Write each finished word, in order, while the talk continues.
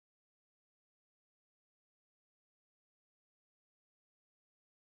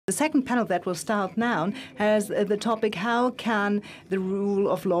The second panel that will start now has the topic, how can the rule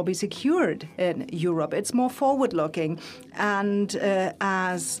of law be secured in Europe? It's more forward-looking, and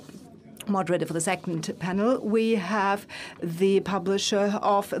as moderator for the second panel, we have the publisher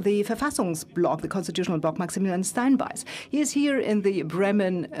of the Verfassungsblog, the constitutional blog, Maximilian Steinbeis. He is here in the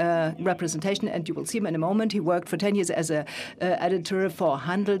Bremen representation, and you will see him in a moment. He worked for 10 years as an editor for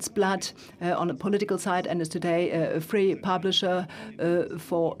Handelsblatt on the political side, and is today a free publisher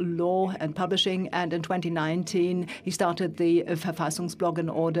for law and publishing. And in 2019, he started the Verfassungsblog in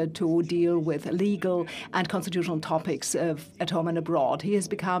order to deal with legal and constitutional topics at home and abroad.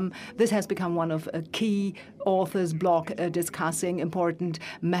 This has become one of a key authors' blog discussing important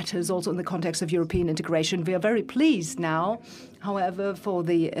matters also in the context of European integration. We are very pleased now, however, for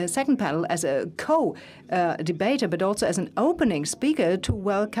the second panel as a co-debater, but also as an opening speaker, to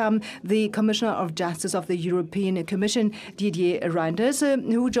welcome the Commissioner of Justice of the European Commission, Didier Reynders,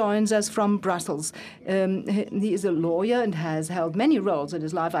 who joins us from Brussels. He is a lawyer and has held many roles in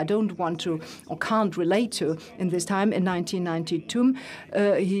his life I don't want to or can't relate to in this time. In 1992,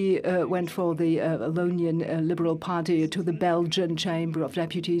 he went for the Wallonian Liberal Party to the Belgian Chamber of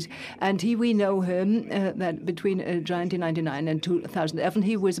Deputies, and we know him that between 1999 and 2011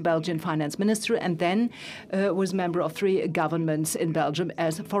 he was Belgian finance minister, and then was member of 3 governments in Belgium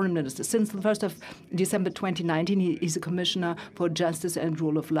as foreign minister. Since the 1st of December 2019, he is a commissioner for justice and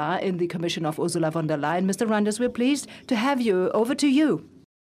rule of law in the commission of Ursula von der Leyen. Mr. Reynders, we're pleased to have you. Over to you.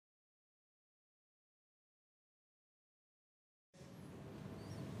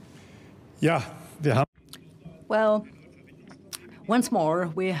 Yeah, well, once more,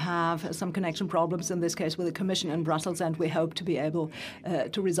 we have some connection problems, in this case with the Commission in Brussels, and we hope to be able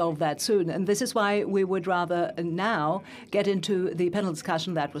to resolve that soon. And this is why we would rather now get into the panel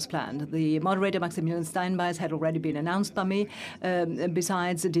discussion that was planned. The moderator, Maximilian Steinbeis, had already been announced by me.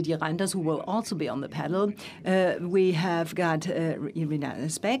 Besides Didier Reynders, who will also be on the panel, we have got Irina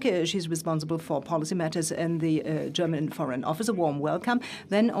Speck. She's responsible for policy matters in the German Foreign Office. A warm welcome.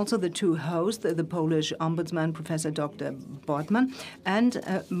 Then also the 2 hosts, the Polish Ombudsman, Professor Dr. Bodnar, and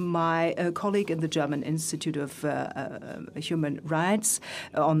my colleague in the German Institute of Human Rights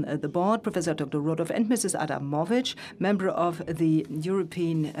on the board, Professor Dr. Rudolf, and Mrs. Adamowicz, member of the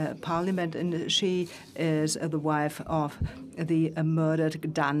European Parliament, and she is the wife of the murdered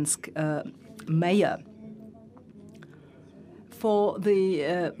Gdansk mayor. For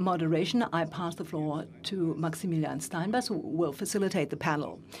the moderation, I pass the floor to Maximilian Steinbeis, who will facilitate the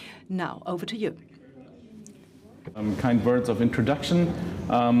panel. Now, over to you. Kind words of introduction.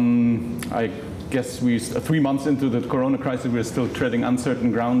 I guess we 3 months into the corona crisis, we're still treading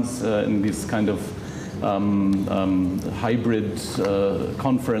uncertain grounds in these kind of hybrid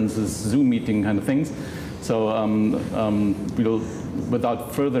conferences, Zoom meeting kind of things. So we'll,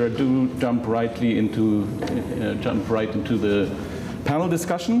 without further ado, jump right into the panel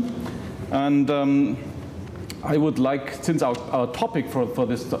discussion. And I would like, since our topic for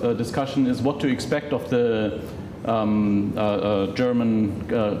this discussion is what to expect of the German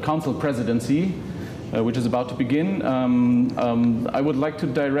Council presidency, which is about to begin, I would like to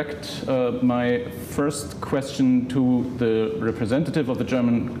direct my first question to the representative of the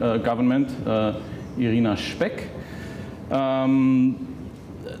German government, Irina Speck.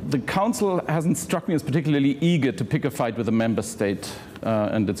 The Council hasn't struck me as particularly eager to pick a fight with a member state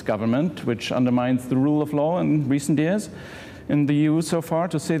and its government, which undermines the rule of law in recent years in the EU so far,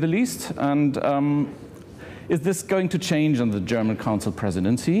 to say the least. And is this going to change under the German Council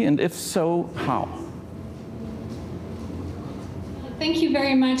presidency? And if so, how? Thank you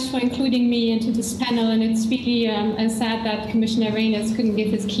very much for including me into this panel, and it's really sad that Commissioner Reynders couldn't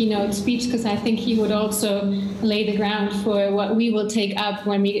give his keynote speech, because I think he would also lay the ground for what we will take up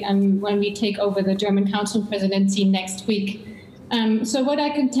when we take over the German Council presidency next week. So what I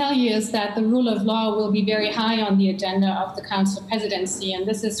can tell you is that the rule of law will be very high on the agenda of the Council presidency, and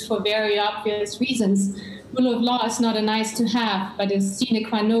this is for very obvious reasons. Rule of law is not a nice to have, but is sine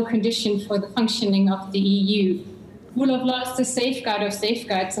qua non condition for the functioning of the EU. Rule of law is the safeguard of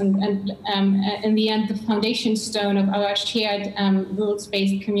safeguards, and in the end, the foundation stone of our shared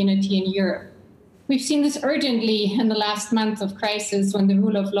rules-based community in Europe. We've seen this urgently in the last month of crisis, when the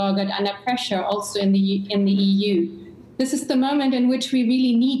rule of law got under pressure also in the EU. This is the moment in which we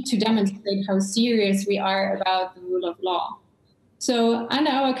really need to demonstrate how serious we are about the rule of law. So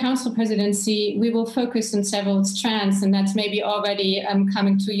under our Council presidency, we will focus on several strands, and that's maybe already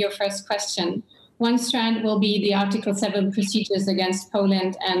coming to your first question. One strand will be the Article 7 procedures against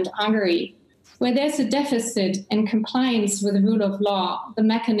Poland and Hungary. Where there's a deficit in compliance with the rule of law, the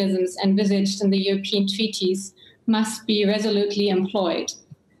mechanisms envisaged in the European treaties must be resolutely employed.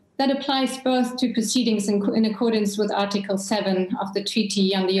 That applies both to proceedings in accordance with Article 7 of the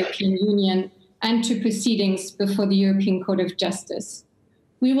Treaty on the European Union and to proceedings before the European Court of Justice.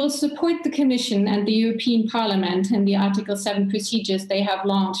 We will support the Commission and the European Parliament in the Article 7 procedures they have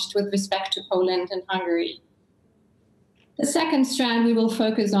launched with respect to Poland and Hungary. The second strand we will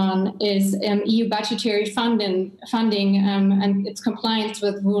focus on is EU budgetary funding and its compliance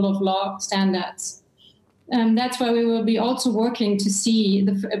with rule of law standards. That's why we will be also working to see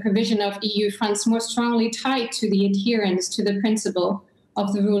the provision of EU funds more strongly tied to the adherence to the principle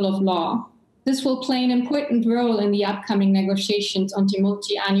of the rule of law. This will play an important role in the upcoming negotiations on the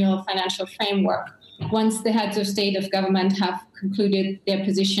multi-annual financial framework, once the heads of state of government have concluded their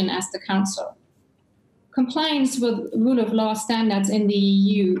position as the Council. Compliance with rule of law standards in the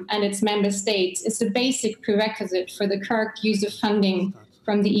EU and its member states is a basic prerequisite for the correct use of funding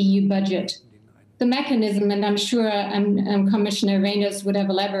from the EU budget. The mechanism, and I'm sure Commissioner Reynders would have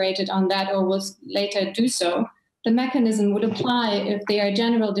elaborated on that or will later do so, the mechanism would apply if there are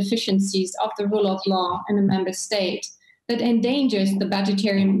general deficiencies of the rule of law in a member state that endangers the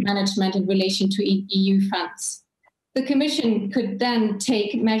budgetary management in relation to EU funds. The Commission could then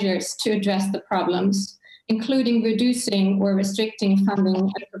take measures to address the problems, including reducing or restricting funding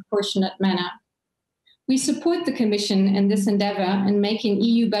in a proportionate manner. We support the Commission in this endeavor in making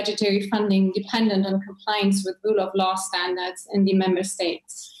EU budgetary funding dependent on compliance with rule of law standards in the member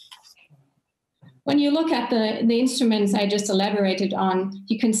states. When you look at the instruments I just elaborated on,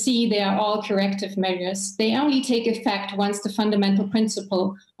 you can see they are all corrective measures. They only take effect once the fundamental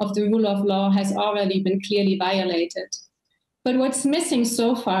principle of the rule of law has already been clearly violated. But what's missing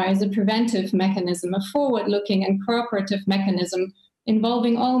so far is a preventive mechanism, a forward-looking and cooperative mechanism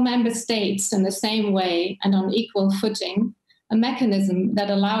involving all member states in the same way and on equal footing, a mechanism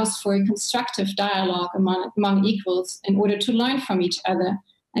that allows for a constructive dialogue among equals in order to learn from each other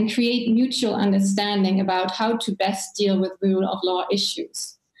and create mutual understanding about how to best deal with rule of law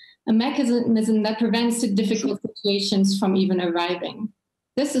issues. A mechanism that prevents the difficult situations from even arriving.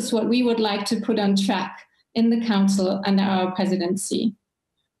 This is what we would like to put on track in the Council under our presidency.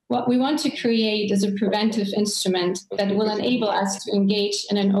 What we want to create is a preventive instrument that will enable us to engage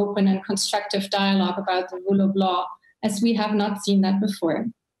in an open and constructive dialogue about the rule of law, as we have not seen that before.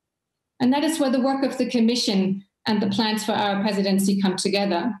 And that is where the work of the Commission and the plans for our presidency come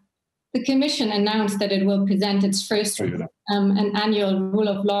together. The Commission announced that it will present its first an annual rule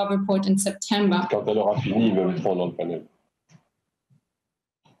of law report in September.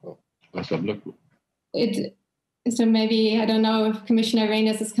 So maybe, I don't know if Commissioner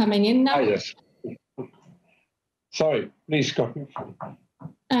Reynders is coming in now. Yes. Sorry, please go.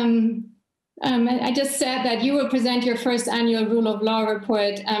 I just said that you will present your first annual rule of law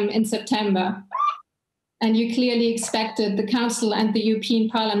report in September. And you clearly expected the Council and the European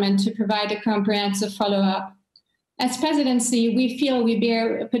Parliament to provide a comprehensive follow-up. As presidency, we feel we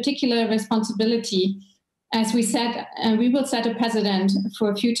bear a particular responsibility. As we said, we will set a precedent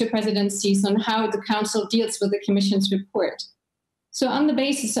for future presidencies on how the Council deals with the Commission's report. So on the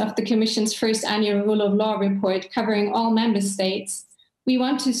basis of the Commission's first annual rule of law report covering all member states, we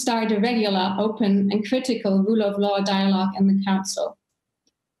want to start a regular, open and critical rule of law dialogue in the Council.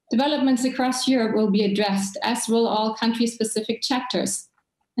 Developments across Europe will be addressed, as will all country-specific chapters.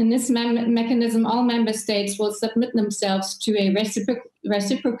 In this mechanism, all member states will submit themselves to a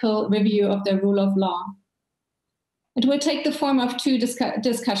reciprocal review of the rule of law. It will take the form of two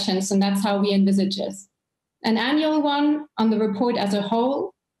discussions, and that's how we envisage it. An annual one on the report as a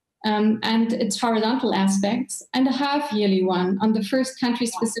whole and its horizontal aspects, and a half-yearly one on the first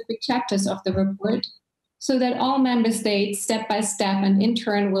country-specific chapters of the report, so that all member states, step by step and in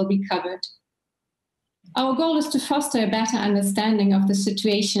turn, will be covered. Our goal is to foster a better understanding of the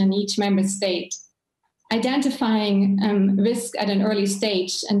situation in each member state, identifying risk at an early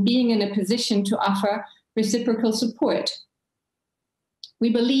stage and being in a position to offer reciprocal support. We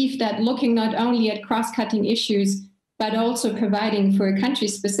believe that looking not only at cross-cutting issues, but also providing for a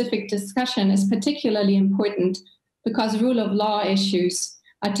country-specific discussion is particularly important because rule of law issues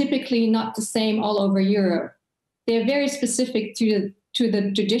are typically not the same all over Europe. They are very specific to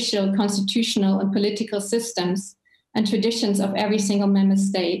the judicial, constitutional, and political systems and traditions of every single member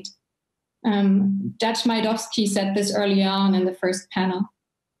state. Judge Majdowski said this earlier on in the first panel.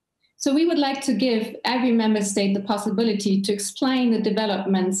 So we would like to give every member state the possibility to explain the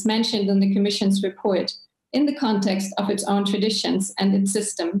developments mentioned in the Commission's report in the context of its own traditions and its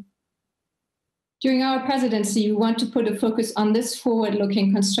system. During our presidency, we want to put a focus on this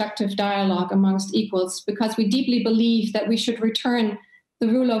forward-looking constructive dialogue amongst equals because we deeply believe that we should return the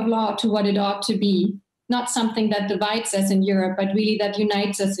rule of law to what it ought to be, not something that divides us in Europe, but really that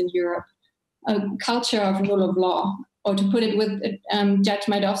unites us in Europe. A culture of rule of law, or to put it with Judge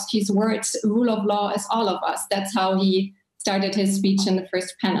Majdowski's words, rule of law is all of us. That's how he started his speech in the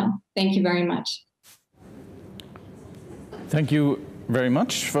first panel. Thank you very much. Thank you very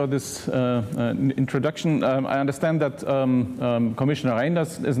much for this introduction. I understand that Commissioner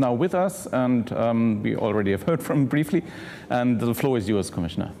Reynders is now with us, and we already have heard from him briefly. And the floor is yours,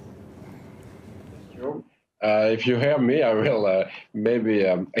 Commissioner. Thank you. If you hear me, I will maybe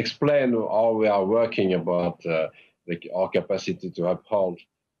explain how we are working about our capacity to uphold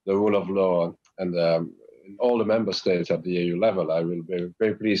the rule of law and in all the member states at the EU level. I will be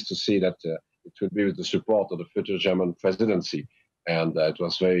very pleased to see that it will be with the support of the future German presidency. And it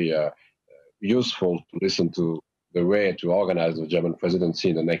was very useful to listen to the way to organize the German presidency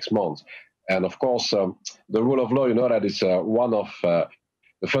in the next month. And of course, the rule of law, you know, that is one of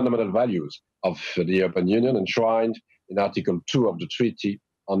the fundamental values of the European Union, enshrined in Article 2 of the Treaty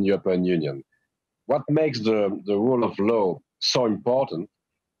on the European Union. What makes the rule of law so important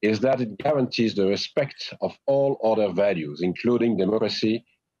is that it guarantees the respect of all other values, including democracy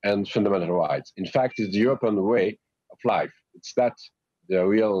and fundamental rights. In fact, it's the European way of life. It's that the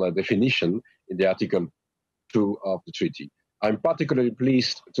real definition in the Article 2 of the treaty. I'm particularly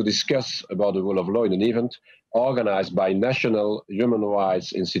pleased to discuss about the rule of law in an event organized by national human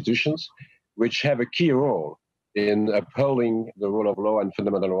rights institutions, which have a key role in upholding the rule of law and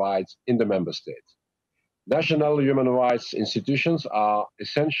fundamental rights in the member states. National human rights institutions are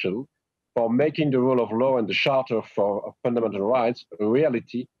essential for making the rule of law and the Charter of Fundamental Rights a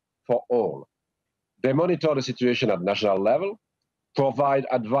reality for all. They monitor the situation at national level, provide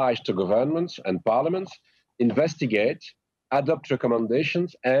advice to governments and parliaments, investigate, adopt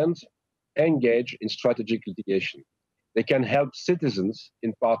recommendations, and engage in strategic litigation. They can help citizens,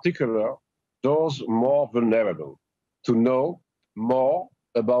 in particular those more vulnerable, to know more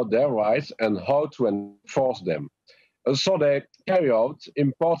about their rights and how to enforce them. Also, they carry out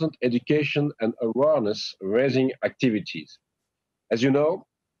important education and awareness-raising activities. As you know,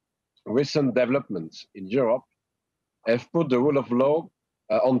 recent developments in Europe have put the rule of law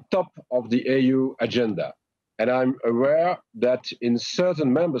on top of the EU agenda. And I'm aware that in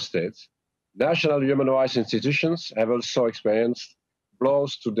certain member states, national human rights institutions have also experienced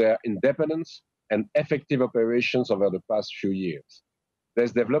blows to their independence and effective operations over the past few years.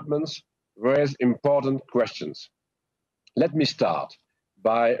 These developments raise important questions. Let me start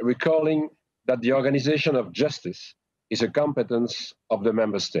by recalling that the organization of justice is a competence of the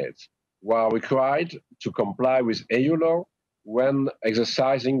member states, who are required to comply with EU law when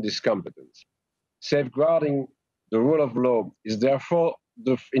exercising this competence. Safeguarding the rule of law is therefore,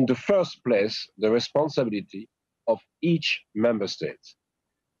 in the first place, the responsibility of each member state.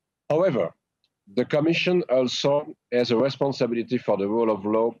 However, the Commission also has a responsibility for the rule of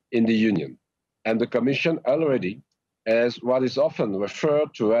law in the Union, and the Commission already has what is often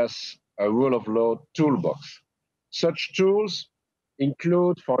referred to as a rule of law toolbox. Such tools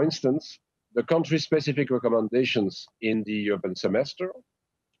include, for instance, the country-specific recommendations in the European semester,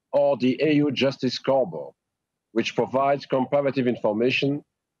 or the EU Justice Scoreboard, which provides comparative information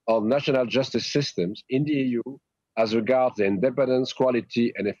on national justice systems in the EU as regards their independence,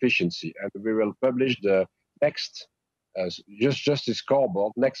 quality, and efficiency. And we will publish the next Justice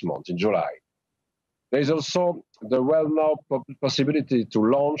Scoreboard next month, in July. There is also the well-known possibility to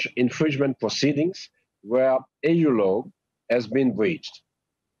launch infringement proceedings where EU law has been breached.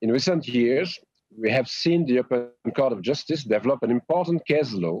 In recent years, we have seen the European Court of Justice develop an important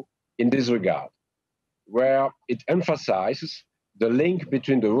case law in this regard, where it emphasizes the link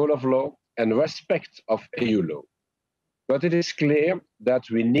between the rule of law and respect of EU law. But it is clear that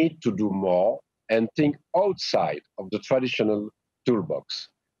we need to do more and think outside of the traditional toolbox.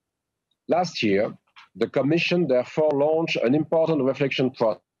 Last year, the Commission therefore launched an important reflection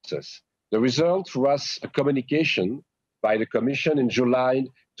process. The result was a communication by the Commission in July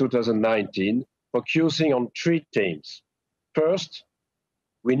 2019, focusing on 3 themes. First,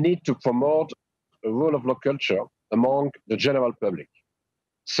 we need to promote a rule of law culture among the general public.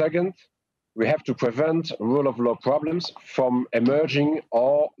 Second, we have to prevent rule of law problems from emerging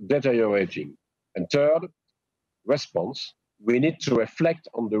or deteriorating. And third, response, we need to reflect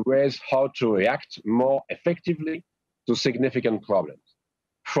on the ways how to react more effectively to significant problems.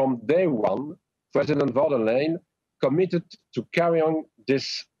 From day one, President von der Leyen committed to carry on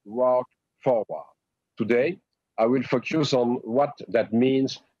this work forward. Today, I will focus on what that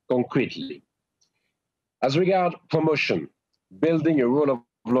means concretely. As regards promotion, building a rule of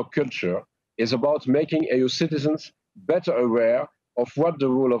law culture is about making EU citizens better aware of what the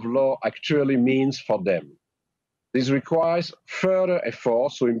rule of law actually means for them. This requires further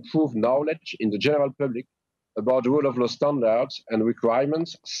efforts to improve knowledge in the general public about the rule of law standards and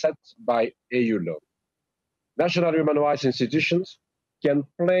requirements set by EU law. National human rights institutions can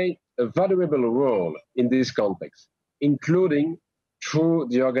play a valuable role in this context, including through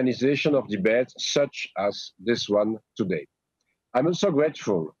the organization of debates such as this one today. I'm also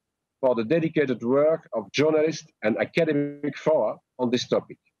grateful for the dedicated work of journalists and academic fora on this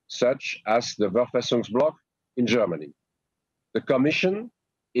topic, such as the Verfassungsblog in Germany. The Commission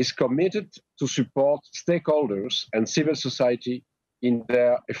is committed to support stakeholders and civil society in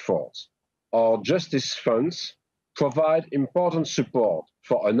their efforts. Our justice funds provide important support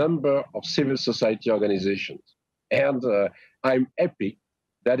for a number of civil society organizations. And I'm happy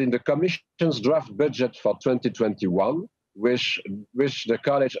that in the Commission's draft budget for 2021, which the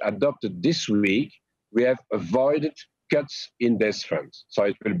College adopted this week, we have avoided cuts in these funds. So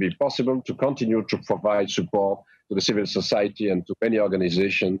it will be possible to continue to provide support to the civil society and to any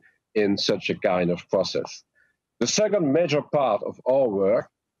organization in such a kind of process. The second major part of our work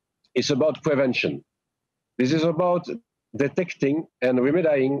is about prevention. This is about detecting and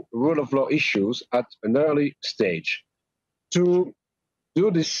remedying rule of law issues at an early stage. To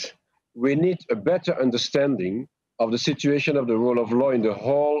do this, we need a better understanding of the situation of the rule of law in the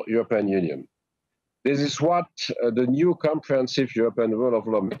whole European Union. This is what the new comprehensive European rule of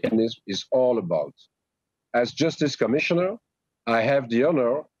law mechanism is all about. As Justice Commissioner, I have the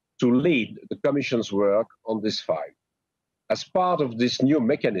honor to lead the Commission's work on this file. As part of this new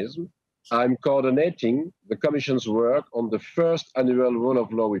mechanism, I'm coordinating the Commission's work on the first annual rule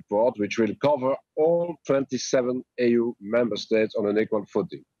of law report, which will cover all 27 EU member states on an equal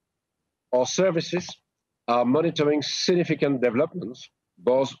footing. Our services are monitoring significant developments,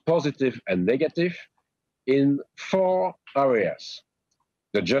 both positive and negative, in 4 areas: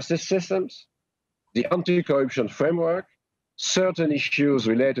 the justice systems, the anti-corruption framework, certain issues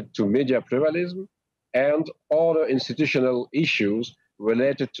related to media pluralism, and other institutional issues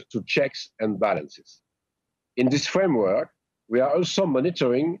related to checks and balances. In this framework, we are also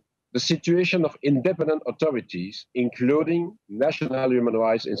monitoring the situation of independent authorities, including national human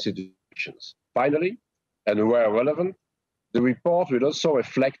rights institutions. Finally, and where relevant, the report will also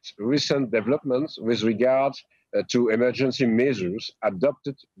reflect recent developments with regard to emergency measures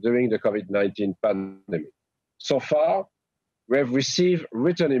adopted during the COVID-19 pandemic. So far, we have received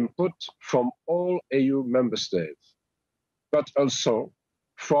written input from all EU member states, but also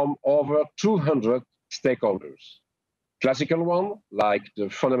from over 200 stakeholders. Classical ones, like the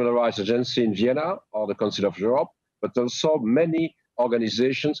Fundamental Rights Agency in Vienna or the Council of Europe, but also many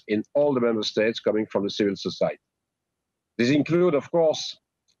organizations in all the member states coming from the civil society. These include, of course,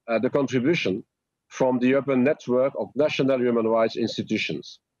 the contribution from the European Network of National Human Rights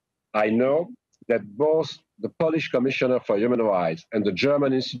Institutions. I know that both the Polish Commissioner for Human Rights and the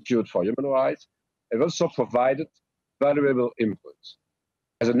German Institute for Human Rights have also provided valuable input.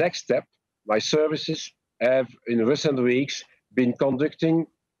 As a next step, my services have in recent weeks been conducting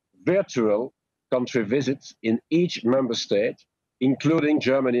virtual country visits in each member state, including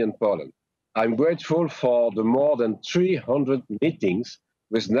Germany and Poland. I'm grateful for the more than 300 meetings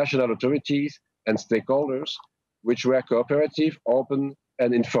with national authorities and stakeholders, which were cooperative, open,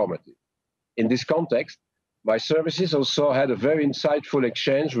 and informative. In this context, my services also had a very insightful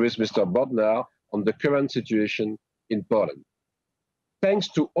exchange with Mr. Bodnar on the current situation in Poland. Thanks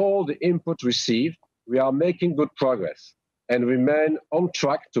to all the input received, we are making good progress and remain on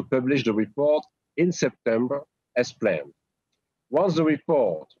track to publish the report in September as planned. Once the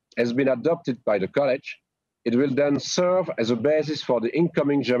report has been adopted by the College, it will then serve as a basis for the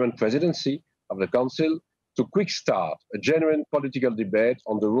incoming German presidency of the Council to quick start a genuine political debate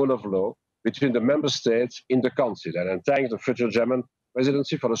on the rule of law between the member states in the Council. And I thank the future German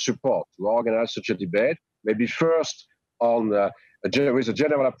presidency for the support to organize such a debate, maybe first on with a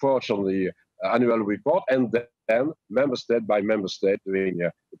general approach on the annual report, and then member state by member state during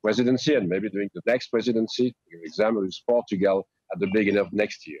the presidency, and maybe during the next presidency, for example, with Portugal at the beginning of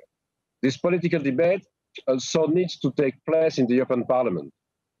next year. This political debate also needs to take place in the European Parliament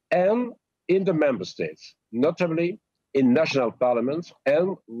and in the member states, notably in national parliaments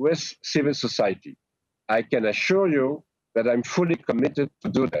and with civil society. I can assure you that I'm fully committed to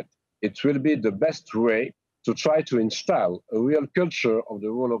do that. It will be the best way to try to install a real culture of the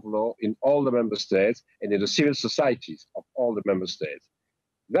rule of law in all the member states and in the civil societies of all the member states.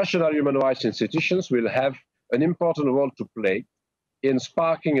 National human rights institutions will have an important role to play in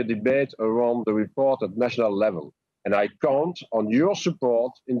sparking a debate around the report at national level, and I count on your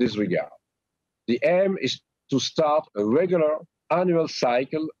support in this regard. The aim is to start a regular annual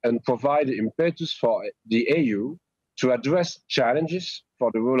cycle and provide the impetus for the EU to address challenges for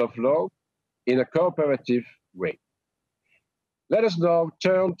the rule of law in a cooperative way. Let us now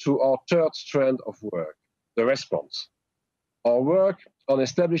turn to our third strand of work, the response. Our work on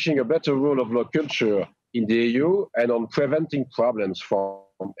establishing a better rule of law culture in the EU and on preventing problems from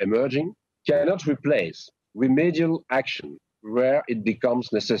emerging cannot replace remedial action where it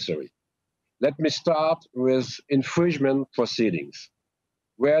becomes necessary. Let me start with infringement proceedings.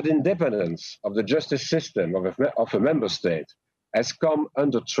 Where the independence of the justice system of a member state has come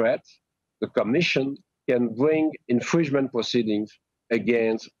under threat, the Commission can bring infringement proceedings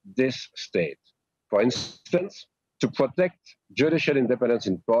against this state. For instance, to protect judicial independence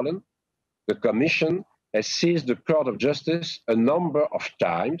in Poland, the Commission has seized the Court of Justice a number of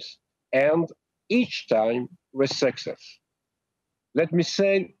times, and each time with success. Let me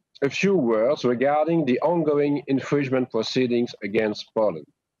say a few words regarding the ongoing infringement proceedings against Poland.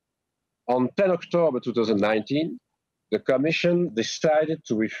 On 10 October 2019, the Commission decided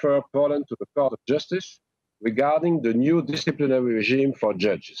to refer Poland to the Court of Justice regarding the new disciplinary regime for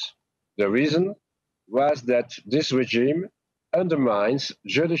judges. The reason was that this regime undermines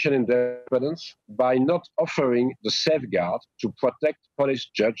judicial independence by not offering the safeguard to protect Polish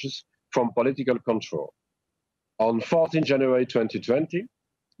judges from political control. On 14 January 2020,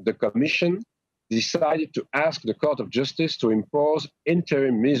 the Commission decided to ask the Court of Justice to impose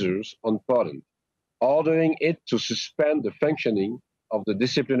interim measures on Poland, ordering it to suspend the functioning of the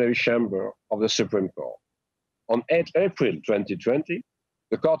disciplinary chamber of the Supreme Court. On 8 April 2020,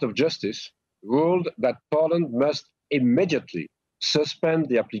 the Court of Justice ruled that Poland must immediately suspend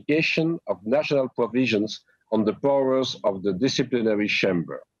the application of national provisions on the powers of the disciplinary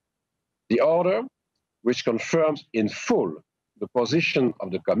chamber. The order, which confirms in full the position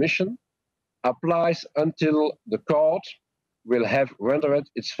of the Commission, applies until the court will have rendered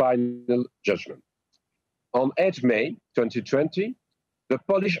its final judgment. On 8 May 2020, the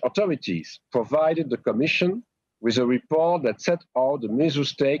Polish authorities provided the Commission with a report that set out the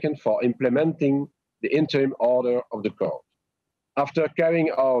measures taken for implementing the interim order of the court. After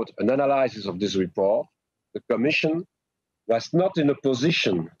carrying out an analysis of this report, the Commission was not in a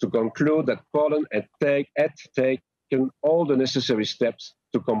position to conclude that Poland had taken all the necessary steps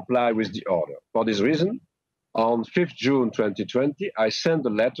to comply with the order. For this reason, on 5 June 2020, I sent a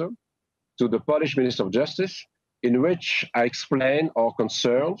letter to the Polish Minister of Justice in which I explained our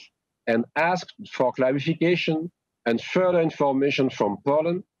concerns and asked for clarification and further information from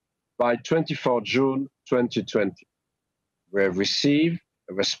Poland by 24 June 2020. We have received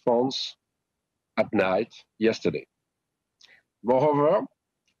a response at night yesterday. Moreover,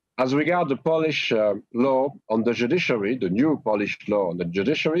 as regards the Polish law on the judiciary, the new Polish law on the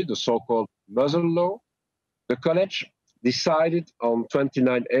judiciary, the so-called muzzle law, the College decided on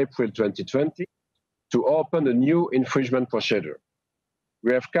 29 April 2020 to open a new infringement procedure.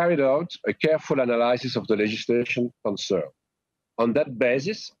 We have carried out a careful analysis of the legislation concerned. On that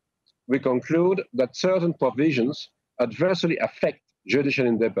basis, we conclude that certain provisions adversely affect judicial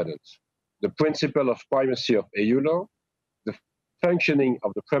independence, the principle of primacy of EU law, the functioning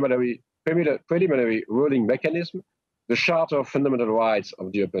of the preliminary ruling mechanism, the Charter of Fundamental Rights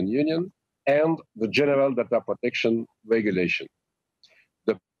of the European Union, and the General Data Protection Regulation.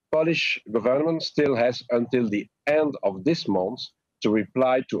 The Polish government still has until the end of this month to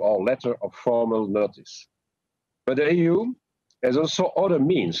reply to our letter of formal notice. But the EU has also other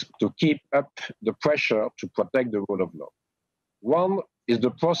means to keep up the pressure to protect the rule of law. One is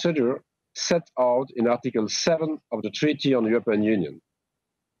the procedure set out in Article 7 of the Treaty on the European Union.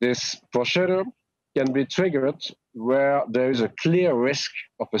 This procedure can be triggered where there is a clear risk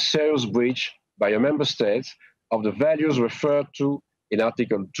of a serious breach by a member state of the values referred to in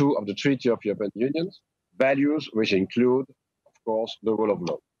Article 2 of the Treaty of the European Union, values which include, of course, the rule of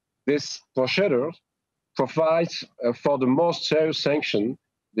law. This procedure provides for the most serious sanction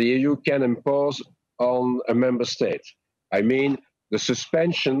the EU can impose on a member state. I mean, the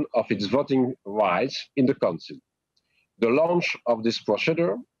suspension of its voting rights in the Council. The launch of this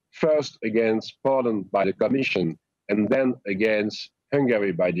procedure, first against Poland by the Commission and then against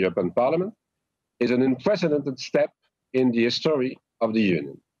Hungary by the European Parliament, is an unprecedented step in the history of the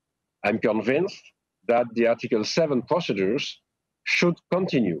Union. I'm convinced that the Article 7 procedures should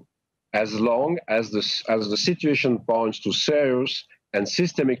continue as long as the situation points to serious and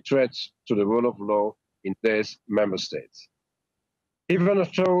systemic threats to the rule of law in these member states. Even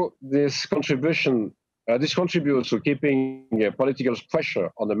though this contributes to keeping political pressure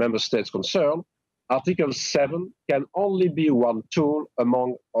on the member states concerned, Article 7 can only be one tool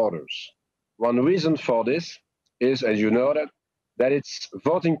among others. One reason for this is, as you know, that that its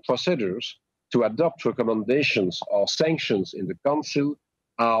voting procedures to adopt recommendations or sanctions in the Council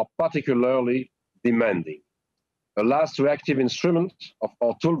are particularly demanding. The last reactive instrument of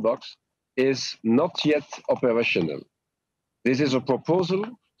our toolbox is not yet operational. This is a proposal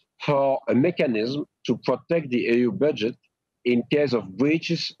for a mechanism to protect the EU budget in case of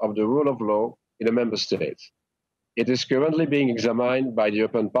breaches of the rule of law in the member states. It is currently being examined by the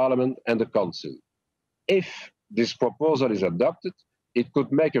European Parliament and the Council. If this proposal is adopted, it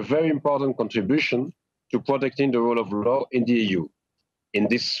could make a very important contribution to protecting the rule of law in the EU. In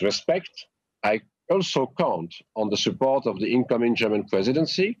this respect, I also count on the support of the incoming German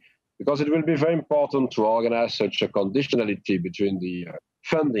presidency, because it will be very important to organize such a conditionality between the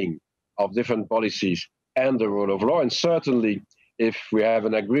funding of different policies and the rule of law. And certainly, if we have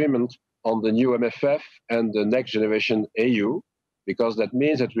an agreement on the new MFF and the next generation EU, because that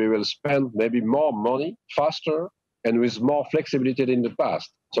means that we will spend maybe more money faster and with more flexibility than in the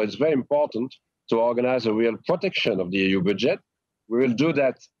past. So it's very important to organize a real protection of the EU budget. We will do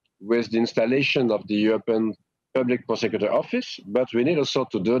that with the installation of the European Public Prosecutor Office, but we need also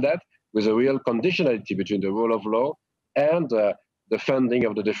to do that with a real conditionality between the rule of law and the funding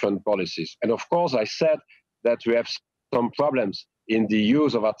of the different policies. And of course, I said that we have some problems in the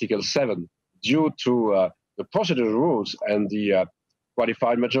use of Article 7 due to the procedural rules and the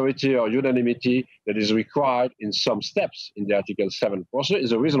qualified majority or unanimity that is required in some steps in the Article 7 procedure. Is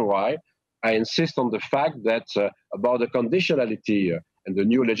the reason why I insist on the fact that about the conditionality and the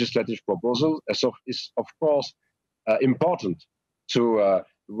new legislative proposal is of course important to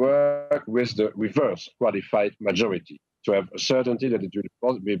work with the reverse qualified majority to have a certainty that it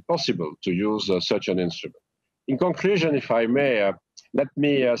will be possible to use such an instrument. In conclusion, if I may, let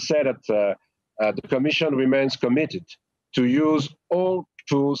me say that the Commission remains committed to use all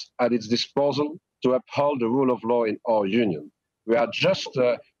tools at its disposal to uphold the rule of law in our Union. We are just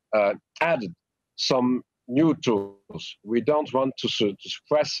added some new tools. We don't want to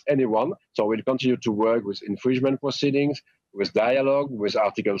suppress anyone, so we'll continue to work with infringement proceedings, with dialogue, with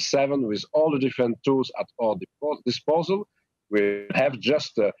Article 7, with all the different tools at our disposal. We have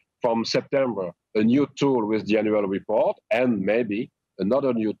just from September a new tool with the annual report and maybe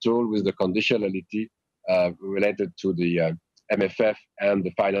another new tool with the conditionality related to the MFF and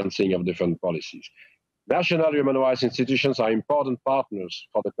the financing of different policies. National human rights institutions are important partners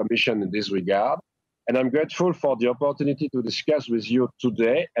for the Commission in this regard, and I'm grateful for the opportunity to discuss with you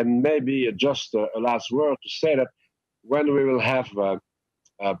today, and maybe just a last word to say that when we will have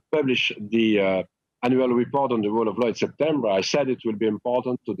published the annual report on the rule of law in September, I said it will be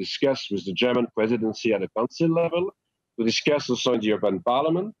important to discuss with the German presidency at the council level, to discuss also in the European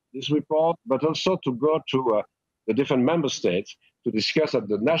Parliament this report, but also to go to the different member states to discuss at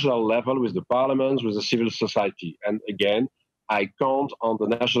the national level with the parliaments, with the civil society. And again, I count on the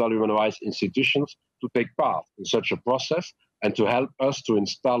national human rights institutions to take part in such a process and to help us to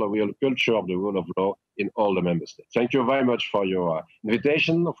install a real culture of the rule of law in all the member states. Thank you very much for your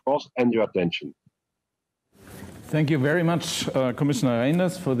invitation, of course, and your attention. Thank you very much, Commissioner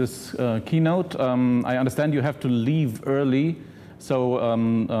Reynders, for this keynote. I understand you have to leave early, so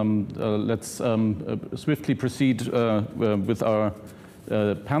let's swiftly proceed with our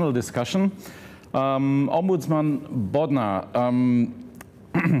panel discussion. Ombudsman Bodnar,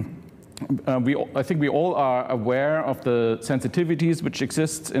 I think we all are aware of the sensitivities which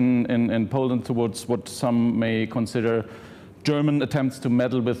exist in Poland towards what some may consider German attempts to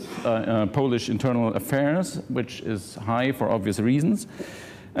meddle with Polish internal affairs, which is high for obvious reasons.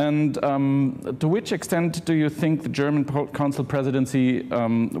 And to which extent do you think the German Council presidency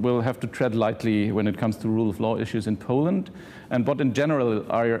will have to tread lightly when it comes to rule of law issues in Poland? And what in general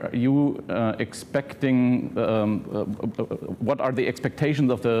are you expecting, what are the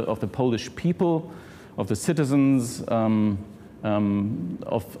expectations of the Polish people, of the citizens of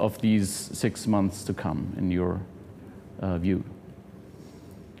these 6 months to come, in your view?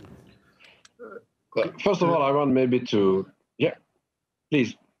 First of all, I want maybe to,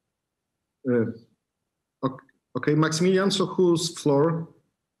 please. Okay, Maximilian, so who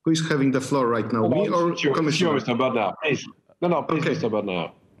is having the floor right now? Me or Commissioner? Mr. Bodnar, please. No, please, okay. Mr.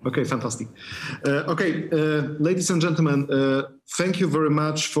 Bodnar. Okay, fantastic. Ladies and gentlemen, thank you very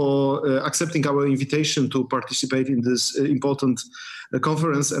much for accepting our invitation to participate in this important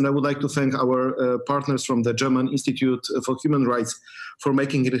conference. And I would like to thank our partners from the German Institute for Human Rights for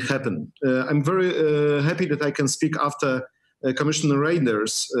making it happen. I'm very happy that I can speak after Commissioner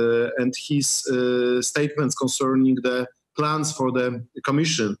Reynders and his statements concerning the plans for the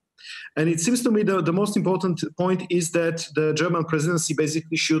Commission. And it seems to me the most important point is that the German presidency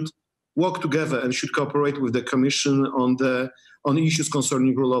basically should work together and should cooperate with the Commission on issues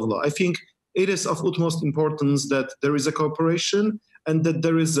concerning rule of law. I think it is of utmost importance that there is a cooperation and that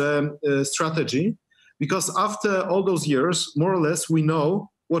there is a strategy, because after all those years, more or less, we know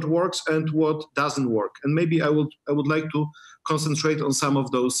what works and what doesn't work. And maybe I would like to concentrate on some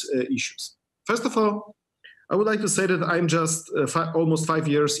of those issues. First of all, I would like to say that I'm just almost 5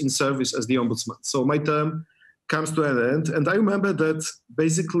 years in service as the ombudsman. So my term comes to an end. And I remember that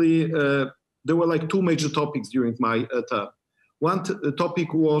basically there were like two major topics during my term. One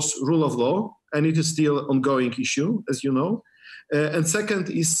topic was rule of law, and it is still an ongoing issue, as you know. And second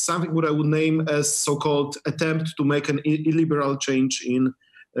is something what I would name as so-called attempt to make an illiberal change in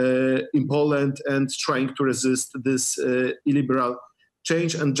Poland and trying to resist this illiberal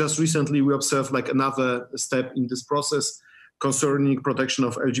change. And just recently we observed like another step in this process concerning protection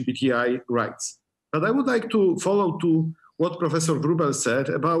of LGBTI rights. But I would like to follow to what Professor Wróbel said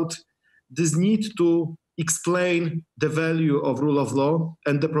about this need to explain the value of rule of law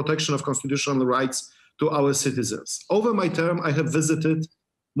and the protection of constitutional rights to our citizens. Over my term, I have visited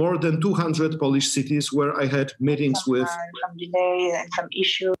more than 200 Polish cities where I had meetings with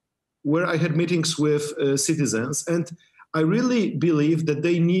citizens, and I really believe that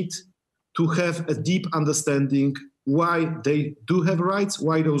they need to have a deep understanding why they do have rights,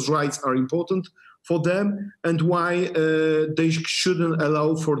 why those rights are important for them, and why they shouldn't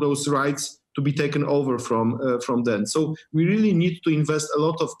allow for those rights to be taken over from them. So we really need to invest a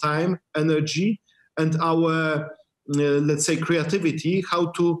lot of time, energy, and our, let's say, creativity,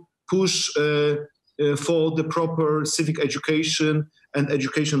 how to push for the proper civic education and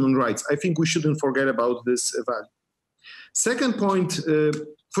education on rights. I think we shouldn't forget about this value. Second point,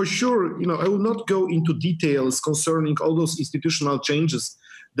 for sure, I will not go into details concerning all those institutional changes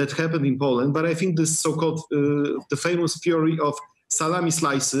that happened in Poland, but I think this so-called, the famous theory of salami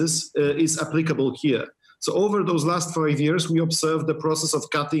slices is applicable here. So over those last 5 years, we observed the process of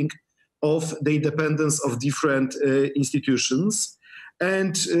cutting off the independence of different institutions.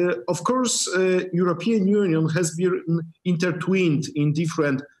 And of course, European Union has been intertwined in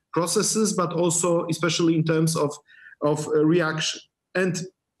different processes, but also especially in terms of reaction. And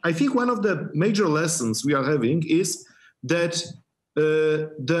I think one of the major lessons we are having is that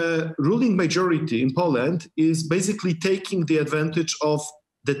the ruling majority in Poland is basically taking the advantage of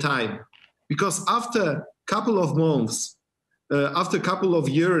the time. Because after a couple of months, after a couple of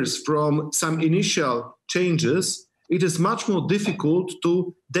years from some initial changes, it is much more difficult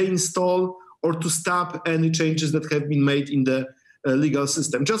to deinstall or to stop any changes that have been made in the legal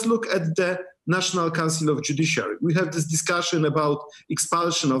system. Just look at the National Council of Judiciary. We have this discussion about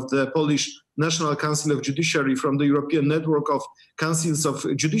expulsion of the Polish National Council of Judiciary from the European network of councils of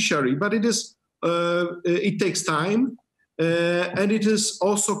judiciary, but it takes time. And it is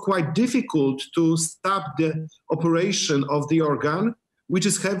also quite difficult to stop the operation of the organ, which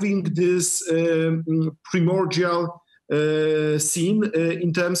is having this primordial scene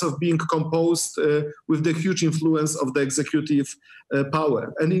in terms of being composed with the huge influence of the executive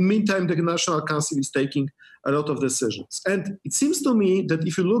power. And in the meantime, the National Council is taking a lot of decisions. And it seems to me that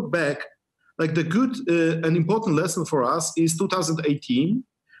if you look back, like the good and important lesson for us is 2018,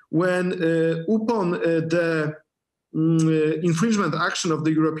 when upon the infringement action of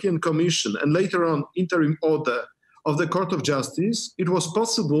the European Commission and later on interim order of the Court of Justice, it was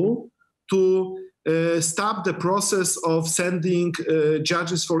possible to stop the process of sending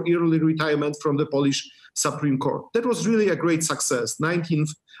judges for early retirement from the Polish Supreme Court. That was really a great success, 19th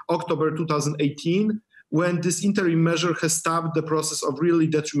October 2018, when this interim measure has stopped the process of really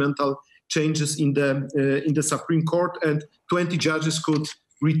detrimental changes in the Supreme Court, and 20 judges could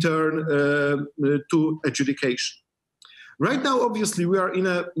return to adjudication. Right now, obviously, we are in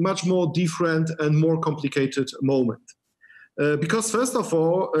a much more different and more complicated moment. Because first of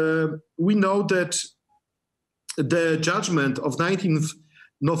all, we know that the judgment of 19th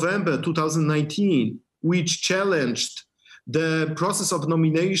November 2019, which challenged the process of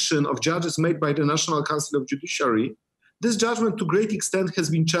nomination of judges made by the National Council of Judiciary, this judgment to great extent has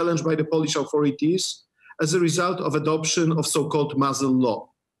been challenged by the Polish authorities as a result of adoption of so-called muzzle law.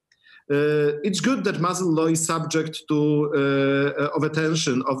 It's good that muzzle law is subject to of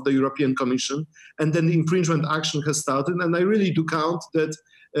attention of the European Commission, and then the infringement action has started. And I really do count that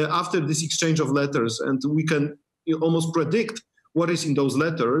after this exchange of letters, and we can almost predict what is in those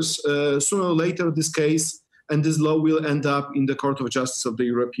letters, sooner or later this case and this law will end up in the Court of Justice of the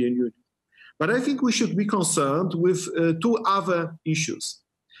European Union. But I think we should be concerned with two other issues.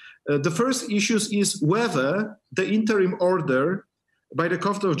 The first issue is whether the interim order by the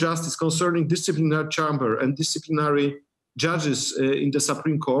Court of Justice concerning disciplinary chamber and disciplinary judges in the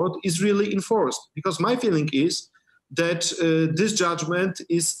Supreme Court is really enforced. Because my feeling is that this judgment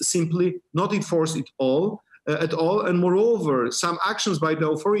is simply not enforced at all. And moreover, some actions by the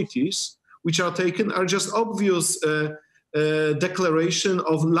authorities which are taken are just obvious declaration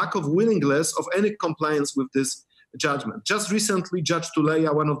of lack of willingness of any compliance with this judgment. Just recently, Judge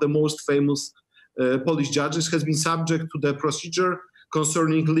Tuleya, one of the most famous Polish judges, has been subject to the procedure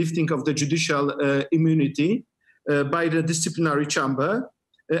concerning lifting of the judicial immunity by the disciplinary chamber.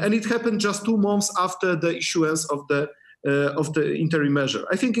 And it happened just 2 months after the issuance of the interim measure.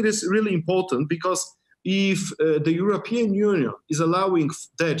 I think it is really important because if the European Union is allowing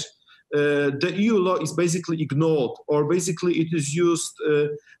that the EU law is basically ignored, or basically it is used,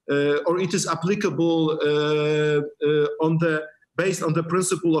 or it is applicable based on the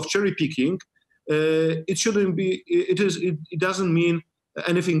principle of cherry picking, it shouldn't be. It doesn't mean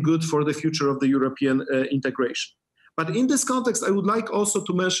anything good for the future of the European integration. But in this context, I would like also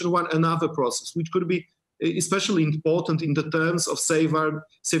to mention another process, which could be especially important in the terms of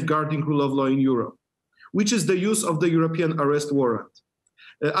safeguarding rule of law in Europe, which is the use of the European arrest warrant.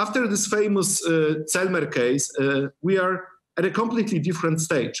 After this famous Zelmer case, we are at a completely different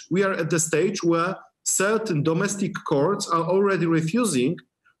stage. We are at the stage where certain domestic courts are already refusing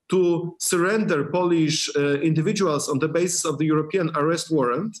to surrender Polish individuals on the basis of the European arrest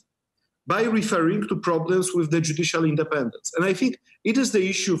warrant by referring to problems with the judicial independence. And I think it is the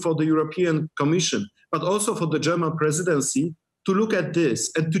issue for the European Commission, but also for the German presidency, to look at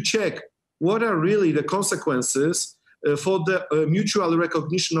this and to check what are really the consequences for the mutual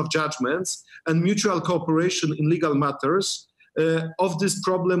recognition of judgments and mutual cooperation in legal matters of this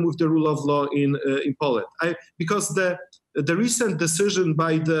problem with the rule of law in Poland. Because the recent decision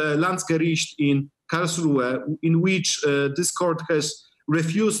by the Landgericht in Karlsruhe, in which this court has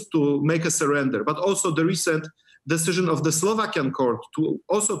refused to make a surrender, but also the recent decision of the Slovakian court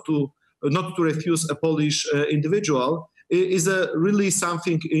not to refuse a Polish individual, is really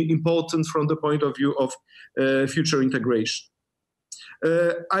something important from the point of view of future integration.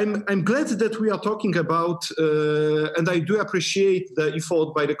 I'm glad that we are talking about, and I do appreciate the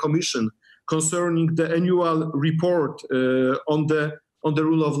effort by the Commission concerning the annual report on the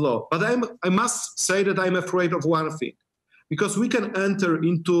rule of law. But I must say that I'm afraid of one thing, because we can enter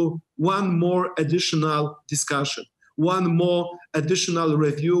into one more additional discussion, one more additional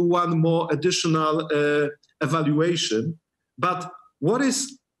review, one more additional evaluation. But what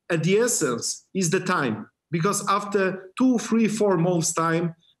is at the essence is the time, because after 2, 3, 4 months'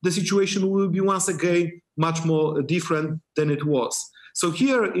 time, the situation will be once again much more different than it was. So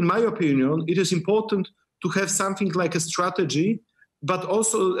here, in my opinion, it is important to have something like a strategy, but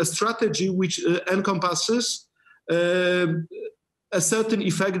also a strategy which encompasses a certain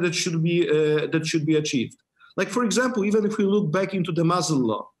effect that should be achieved. Like, for example, even if we look back into the muzzle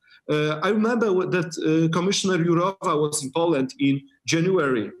law, I remember that Commissioner Jourova was in Poland in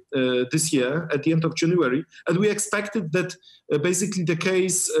January this year, at the end of January, and we expected that basically the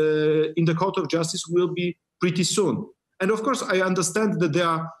case in the Court of Justice will be pretty soon. And of course, I understand that there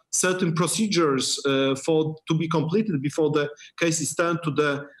are certain procedures to be completed before the case is turned to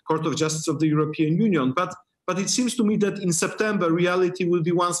the Court of Justice of the European Union. But it seems to me that in September, reality will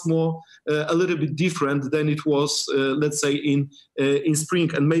be once more a little bit different than it was, let's say, in spring.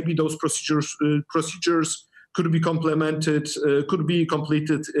 And maybe those procedures could be completed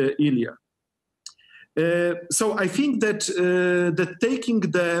earlier. So I think that taking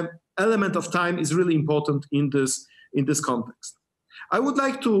the element of time is really important in this context. I would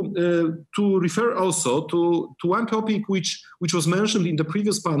like to refer also to one topic which was mentioned in the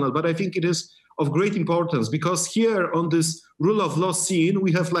previous panel, but I think it is of great importance, because here on this rule of law scene,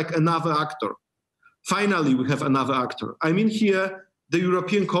 we have like another actor. Finally, we have another actor. I mean here, the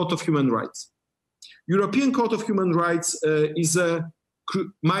European Court of Human Rights. European Court of Human Rights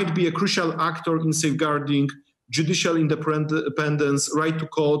might be a crucial actor in safeguarding judicial independence, right to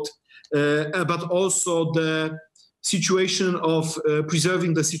court, but also the situation of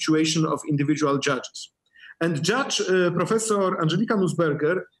preserving the situation of individual judges. And Judge Professor Angelika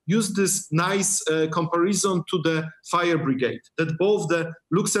Nussberger used this nice comparison to the fire brigade, that both the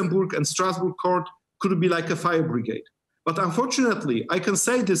Luxembourg and Strasbourg court could be like a fire brigade. But unfortunately, I can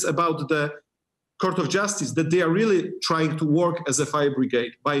say this about the Court of Justice, that they are really trying to work as a fire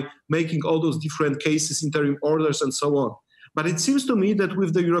brigade by making all those different cases, interim orders, and so on. But it seems to me that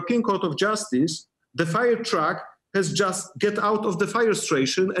with the European Court of Justice, the fire truck has just get out of the fire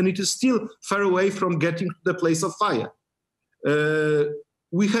station, and it is still far away from getting to the place of fire.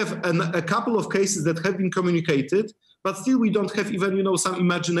 We have a couple of cases that have been communicated, but still we don't have even, some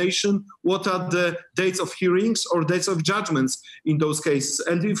imagination what are the dates of hearings or dates of judgments in those cases.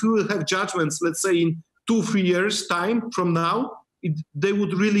 And if we will have judgments, let's say in 2-3 years time from now, they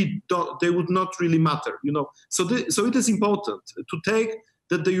would not really matter, So it is important to take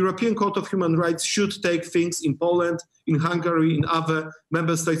that the European Court of Human Rights should take things in Poland, in Hungary, in other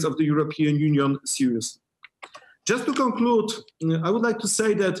member states of the European Union seriously. Just to conclude, I would like to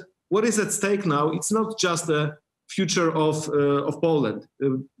say that what is at stake now, it's not just the future of Poland.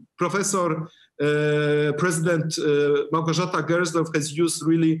 President Małgorzata Gersdorf has used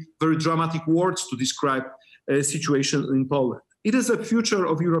really very dramatic words to describe a situation in Poland. It is a future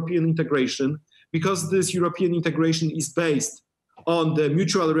of European integration because this European integration is based on the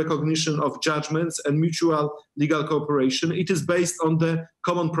mutual recognition of judgments and mutual legal cooperation. It is based on the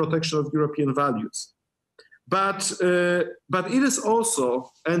common protection of European values. But it is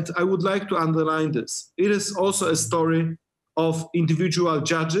also, and I would like to underline this, it is also a story of individual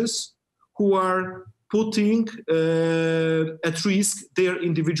judges who are putting at risk their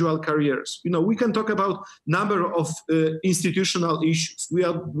individual careers. We can talk about number of institutional issues.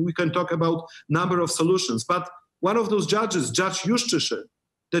 We can talk about number of solutions. But one of those judges, Judge Juszczyszyn,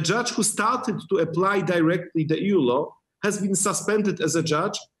 the judge who started to apply directly the EU law, has been suspended as a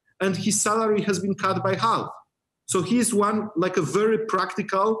judge, and his salary has been cut by half. So he is one, like a very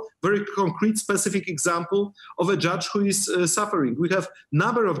practical, very concrete, specific example of a judge who is suffering. We have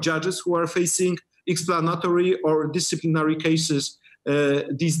number of judges who are facing explanatory or disciplinary cases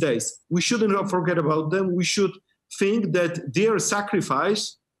these days. We shouldn't forget about them. We should think that their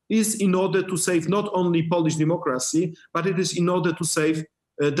sacrifice is in order to save not only Polish democracy, but it is in order to save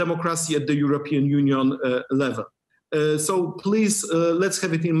democracy at the European Union level. So please, let's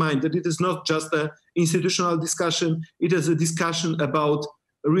have it in mind that it is not just an institutional discussion, it is a discussion about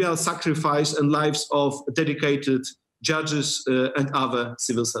real sacrifice and lives of dedicated judges and other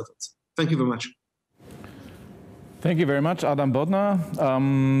civil servants. Thank you very much. Thank you very much, Adam Bodnar.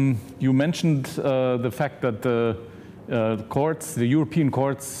 You mentioned the fact that the courts, the European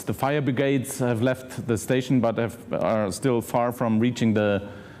courts, the fire brigades have left the station, but are still far from reaching the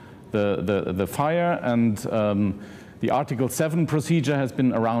fire. And the Article 7 procedure has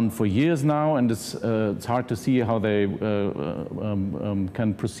been around for years now, and it's hard to see how they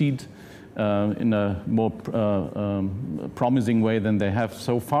can proceed in a more promising way than they have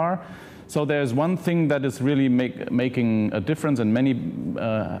so far. So there's one thing that is really making a difference, and many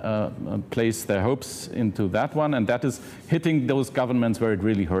place their hopes into that one, and that is hitting those governments where it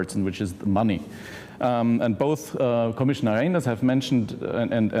really hurts, and which is the money. And both Commissioner Reynders have mentioned,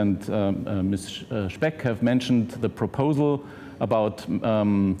 and Ms. Speck have mentioned the proposal about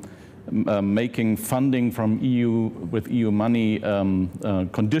making funding from EU money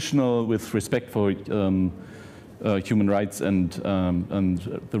conditional with respect for human rights and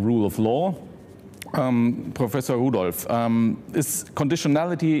the rule of law. Professor Rudolf, is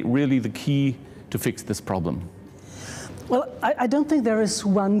conditionality really the key to fix this problem? Well, I don't think there is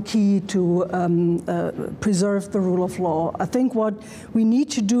one key to preserve the rule of law. I think what we need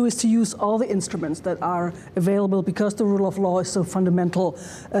to do is to use all the instruments that are available, because the rule of law is so fundamental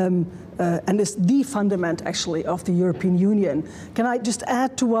and is the fundament, actually, of the European Union. Can I just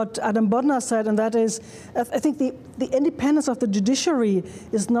add to what Adam Bodnar said, and that is, I think the independence of the judiciary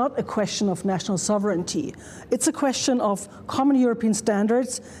is not a question of national sovereignty. It's a question of common European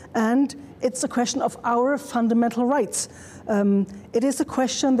standards, and it's a question of our fundamental rights. It is a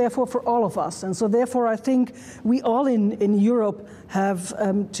question, therefore, for all of us. And so, therefore, I think we all in Europe have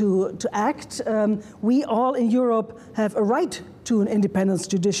to act. We all in Europe have a right to an independent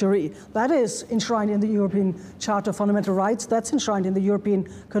judiciary. That is enshrined in the European Charter of Fundamental Rights. That's enshrined in the European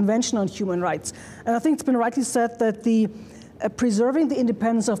Convention on Human Rights. And I think it's been rightly said that preserving the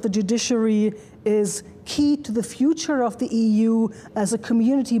independence of the judiciary is key to the future of the EU as a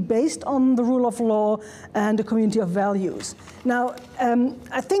community based on the rule of law and a community of values. Now,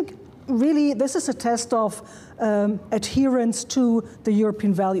 I think really this is a test of adherence to the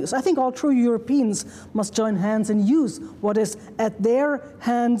European values. I think all true Europeans must join hands and use what is at their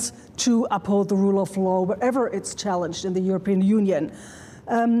hands to uphold the rule of law wherever it's challenged in the European Union.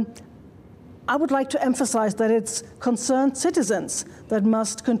 I would like to emphasize that it's concerned citizens that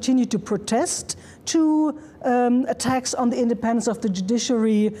must continue to protest to attacks on the independence of the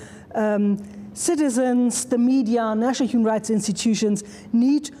judiciary. Citizens, the media, national human rights institutions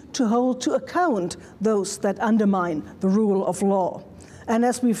need to hold to account those that undermine the rule of law. And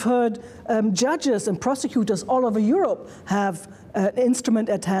as we've heard, judges and prosecutors all over Europe have an instrument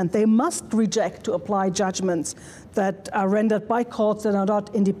at hand. They must reject to apply judgments that are rendered by courts that are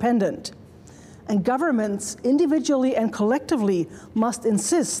not independent. And governments, individually and collectively, must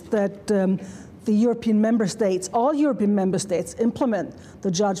insist that the European member states, all European member states, implement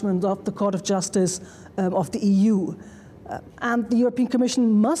the judgment of the Court of Justice of the EU. And the European Commission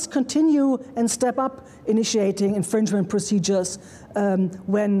must continue and step up initiating infringement procedures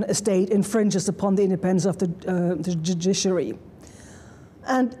when a state infringes upon the independence of the judiciary.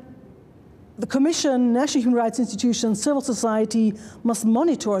 And the Commission, national human rights institutions, civil society must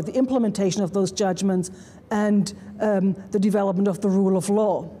monitor the implementation of those judgments and the development of the rule of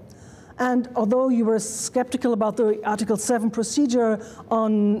law. And although you were skeptical about the Article 7 procedure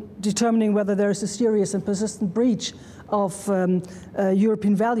on determining whether there is a serious and persistent breach of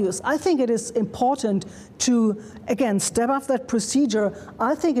European values, I think it is important to, again, step up that procedure.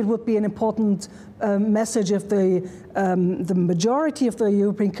 I think it would be an important message if the majority of the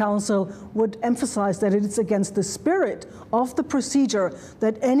European Council would emphasize that it is against the spirit of the procedure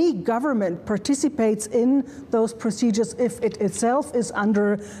that any government participates in those procedures if it itself is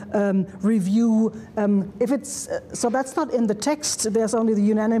under review. So that's not in the text. There's only the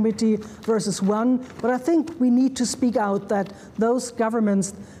unanimity versus one. But I think we need to speak out that those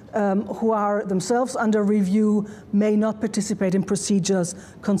governments who are themselves under review may not participate in procedures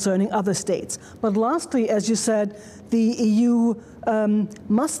concerning other states. But lastly, as you said, the EU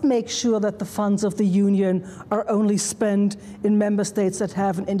must make sure that the funds of the Union are only spent in member states that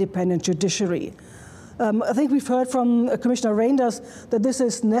have an independent judiciary. I think we've heard from Commissioner Reynders that this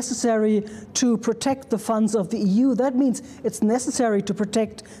is necessary to protect the funds of the EU. That means it's necessary to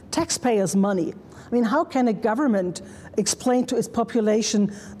protect taxpayers' money. I mean, how can a government explain to its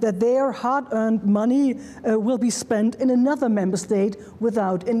population that their hard-earned money will be spent in another member state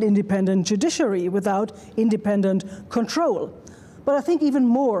without an independent judiciary, without independent control? But I think even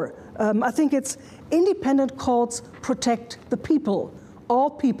more, I think it's independent courts protect the people, all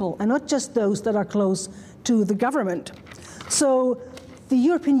people, and not just those that are close to the government. So the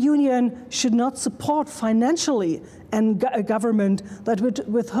European Union should not support financially a government that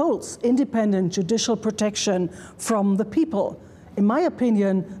withholds independent judicial protection from the people. In my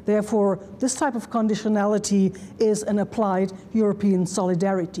opinion, therefore, this type of conditionality is an applied European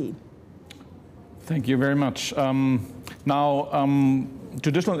solidarity. Thank you very much.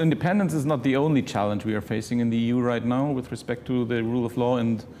 Judicial independence is not the only challenge we are facing in the EU right now with respect to the rule of law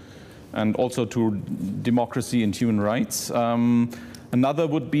and also to democracy and human rights. Another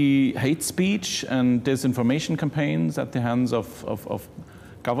would be hate speech and disinformation campaigns at the hands of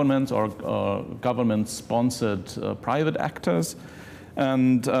governments or government-sponsored private actors.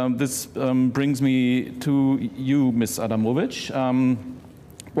 And this brings me to you, Ms. Adamowicz.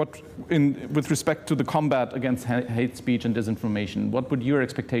 With respect to the combat against hate speech and disinformation, what would your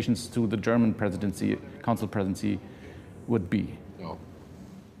expectations to the German presidency, council presidency, would be? No.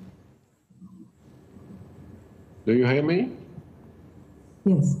 Do you hear me?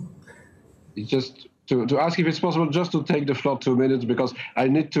 Yes. It's just to ask if it's possible just to take the floor 2 minutes because I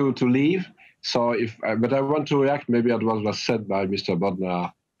need to leave. So but I want to react maybe at what was said by Mr.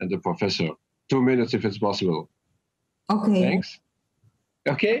 Bodnar and the professor. 2 minutes if it's possible. Okay. Thanks.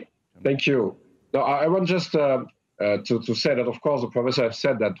 Okay. Thank you. No, I want just to say that of course the professor has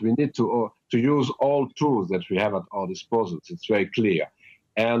said that we need to use all tools that we have at our disposal. It's very clear,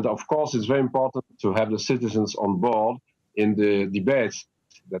 and of course it's very important to have the citizens on board in the debates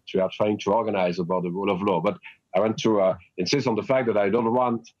that we are trying to organize about the rule of law. But I want to insist on the fact that I don't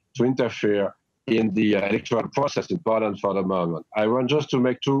want to interfere in the electoral process in Poland for the moment. I want just to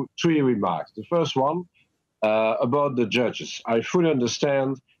make three remarks. The first one about the judges. I fully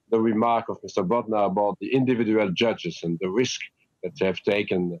understand the remark of Mr. Bodnar about the individual judges and the risk that they have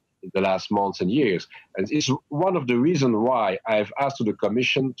taken in the last months and years. And it's one of the reasons why I've asked to the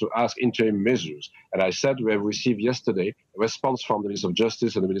Commission to ask interim measures. And I said we have received yesterday a response from the Minister of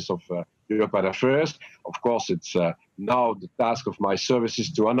Justice and the Minister of European Affairs. Of course, it's now the task of my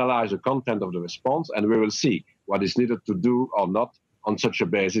services to analyze the content of the response, and we will see what is needed to do or not on such a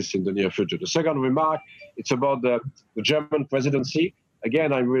basis in the near future. The second remark, it's about the German presidency.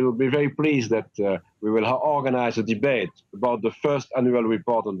 Again, I will be very pleased that we will organize a debate about the first annual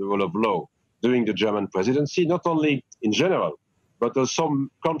report on the rule of law during the German presidency, not only in general, but also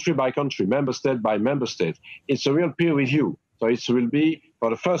country by country, member state by member state. It's a real peer review. So it will be, for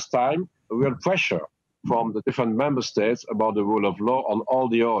the first time, a real pressure from the different member states about the rule of law on all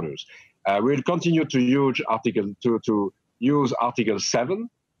the orders. We'll continue to use Article 7.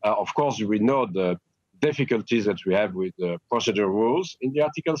 Of course, we know the difficulties that we have with the procedure rules in the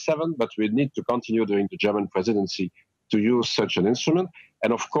Article 7, but we need to continue during the German presidency to use such an instrument.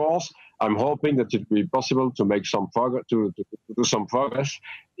 And of course, I'm hoping that it will be possible to make some progress, to do some progress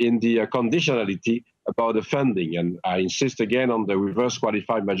in the conditionality about the funding. And I insist again on the reverse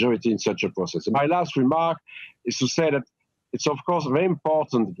qualified majority in such a process. And my last remark is to say that it's of course very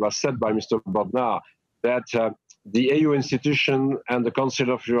important, it was said by Mr. Bodnar, that the EU institution and the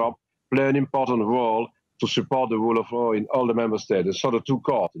Council of Europe play an important role to support the rule of law in all the member states. And so the two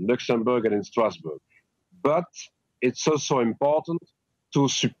courts, in Luxembourg and in Strasbourg. But it's also important to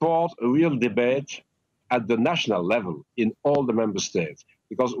support a real debate at the national level in all the member states.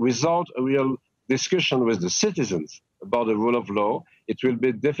 Because without a real discussion with the citizens about the rule of law, it will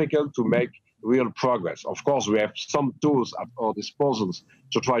be difficult to make real progress. Of course, we have some tools at our disposals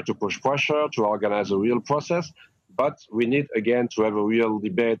to try to push pressure, to organize a real process, but we need, again, to have a real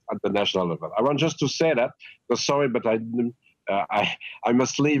debate at the national level. I want just to say that, because sorry, but I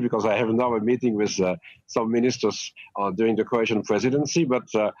must leave because I have now a meeting with some ministers during the Croatian presidency. But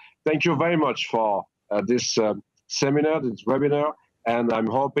thank you very much for this seminar, this webinar, and I'm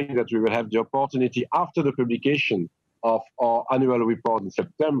hoping that we will have the opportunity after the publication of our annual report in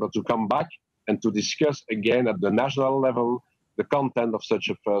September to come back and to discuss again at the national level the content of such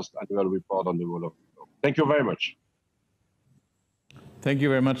a first annual report on the rule of law. Thank you very much. Thank you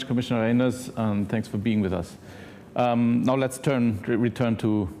very much, Commissioner Reynders, and thanks for being with us. Now let's return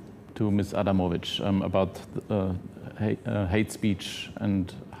to Ms. Adamowicz about hate speech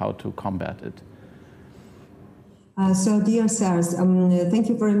and how to combat it. So, dear sirs, thank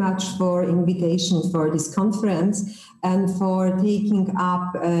you very much for invitation for this conference and for taking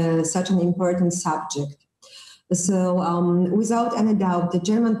up such an important subject. So, without any doubt, the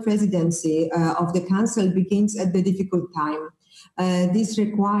German presidency of the Council begins at the difficult time. This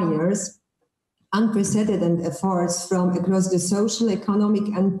requires unprecedented efforts from across the social, economic,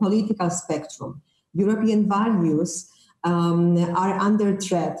 and political spectrum. European values are under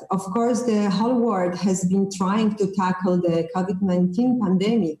threat. Of course, the whole world has been trying to tackle the COVID-19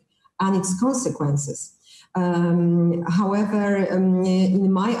 pandemic and its consequences. However,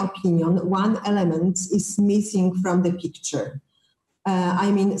 in my opinion, one element is missing from the picture. I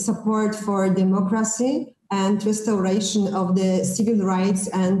mean, support for democracy and restoration of the civil rights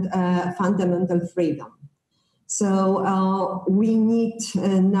and fundamental freedom. So we need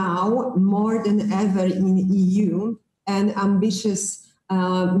now, more than ever in EU, an ambitious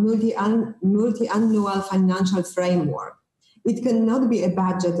multi-annual financial framework. It cannot be a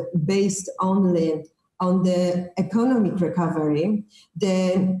budget based only on the economic recovery.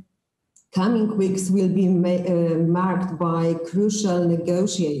 The coming weeks will be marked by crucial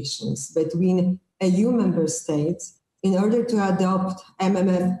negotiations between EU member states in order to adopt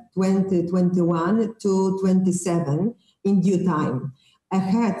MMF 2021 to 27 in due time.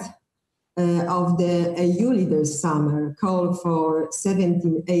 Ahead of the EU leaders' summer call for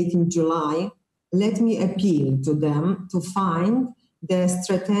 17-18 July, let me appeal to them to find the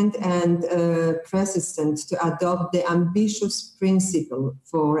strength and persistent to adopt the ambitious principle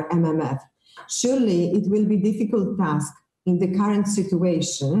for MMF. Surely it will be a difficult task in the current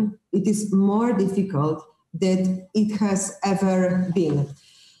situation. It is more difficult than it has ever been.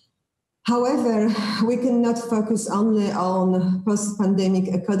 However, we cannot focus only on post-pandemic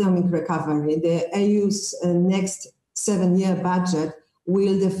economic recovery. The EU's next 7-year budget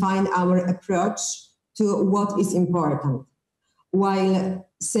will define our approach to what is important. While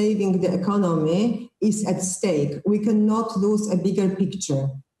saving the economy is at stake, we cannot lose a bigger picture.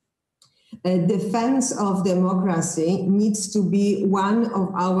 Defense of democracy needs to be one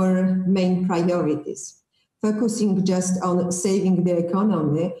of our main priorities. Focusing just on saving the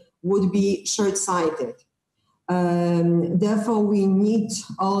economy would be short-sighted. Therefore, we need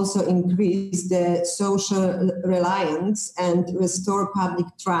also increase the social reliance and restore public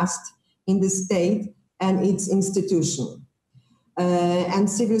trust in the state and its institution. And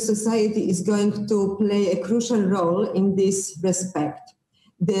civil society is going to play a crucial role in this respect.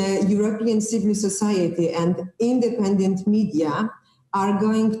 The European civil society and independent media are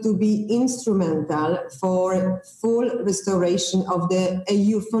going to be instrumental for full restoration of the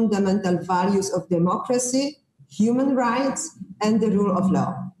EU fundamental values of democracy, human rights, and the rule of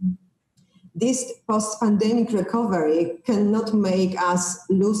law. This post-pandemic recovery cannot make us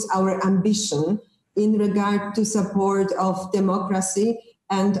lose our ambition in regard to support of democracy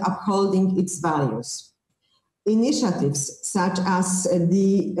and upholding its values. Initiatives such as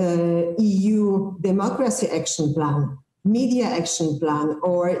the EU Democracy Action Plan, Media Action Plan,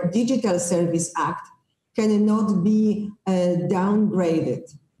 or Digital Service Act cannot be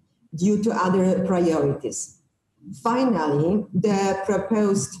downgraded due to other priorities. Finally, the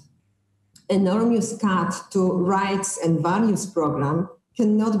proposed enormous cut to rights and values program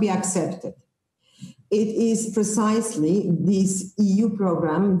cannot be accepted. It is precisely this EU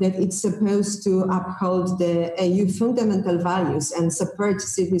program that it's supposed to uphold the EU fundamental values and support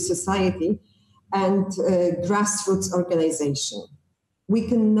civil society and grassroots organization. We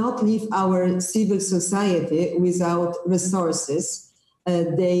cannot leave our civil society without resources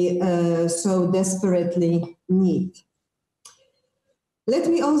they so desperately need. Let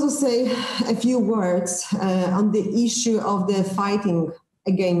me also say a few words on the issue of the fighting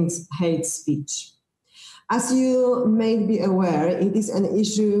against hate speech. As you may be aware, it is an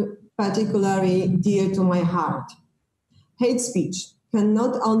issue particularly dear to my heart. Hate speech can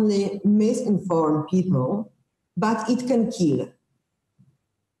not only misinform people, but it can kill.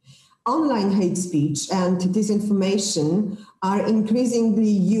 Online hate speech and disinformation are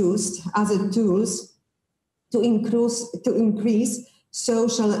increasingly used as a tools to increase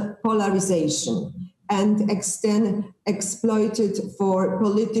social polarization and extend exploited for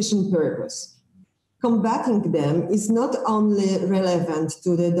political purpose. Combating them is not only relevant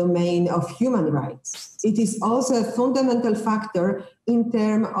to the domain of human rights, it is also a fundamental factor in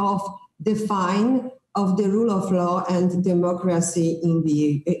terms of define of the rule of law and democracy in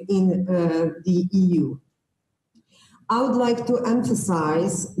the EU. I would like to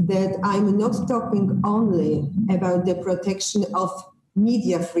emphasize that I'm not talking only about the protection of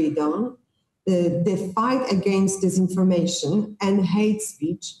media freedom, the fight against disinformation and hate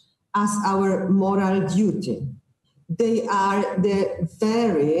speech as our moral duty. They are the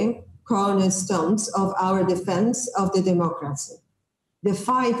very cornerstones of our defense of the democracy. The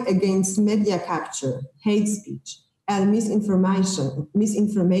fight against media capture, hate speech, and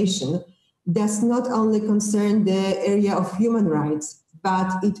misinformation does not only concern the area of human rights,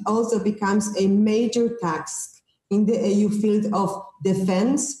 but it also becomes a major task in the EU field of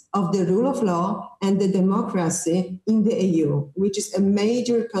defense of the rule of law and the democracy in the EU, which is a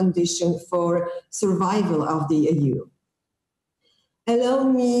major condition for survival of the EU. Allow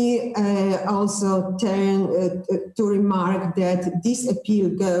me also to remark that this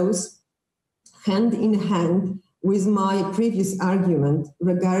appeal goes hand in hand with my previous argument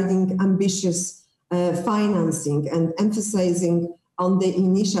regarding ambitious financing and emphasizing on the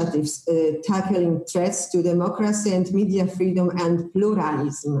initiatives tackling threats to democracy and media freedom and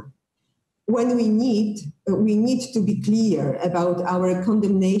pluralism. When we need to be clear about our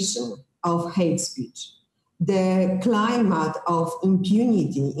condemnation of hate speech. The climate of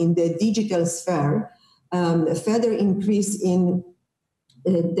impunity in the digital sphere further increase in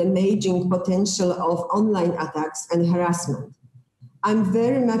damaging potential of online attacks and harassment. I'm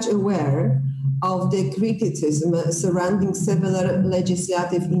very much aware of the criticism surrounding several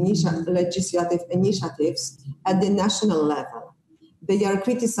legislative initiatives at the national level. They are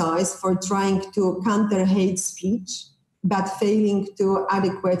criticized for trying to counter hate speech, but failing to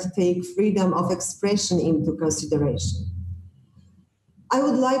adequately take freedom of expression into consideration. I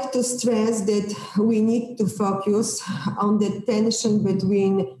would like to stress that we need to focus on the tension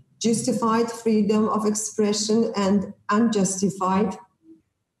between justified freedom of expression and unjustified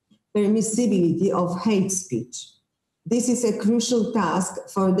permissibility of hate speech. This is a crucial task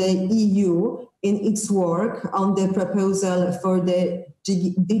for the EU in its work on the proposal for the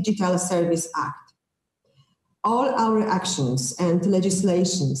Digital Service Act. All our actions and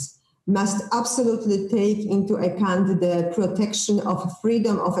legislations must absolutely take into account the protection of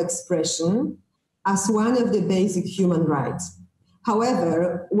freedom of expression as one of the basic human rights.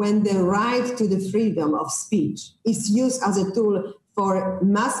 However, when the right to the freedom of speech is used as a tool for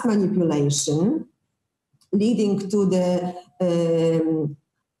mass manipulation, leading to the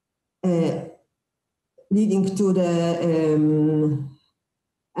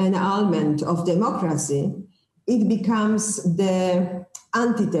annulment of democracy, it becomes the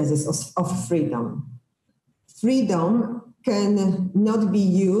antithesis of freedom. Freedom cannot be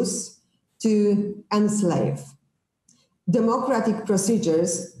used to enslave. Democratic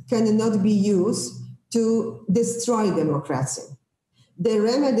procedures cannot be used to destroy democracy. The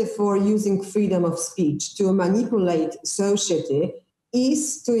remedy for using freedom of speech to manipulate society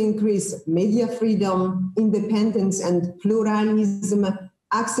is to increase media freedom, independence and pluralism,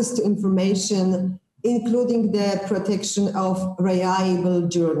 access to information, including the protection of reliable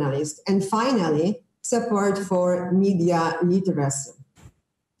journalists, and finally, support for media literacy.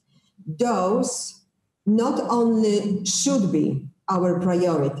 Those not only should be our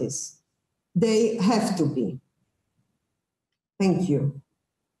priorities, they have to be. Thank you.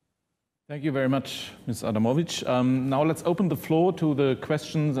 Thank you very much, Ms. Adamowicz. Now let's open the floor to the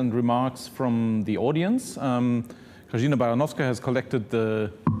questions and remarks from the audience. Grażyna Baranowska has collected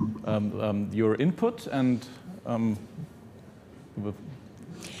your input, and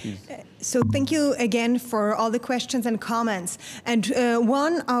please. So thank you again for all the questions and comments. And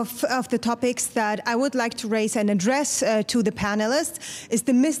one of the topics that I would like to raise and address to the panelists is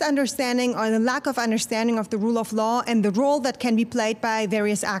the misunderstanding or the lack of understanding of the rule of law and the role that can be played by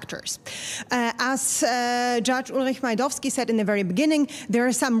various actors. As Judge Ulrich Majdowski said in the very beginning, there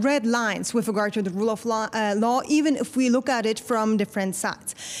are some red lines with regard to the rule of law, even if we look at it from different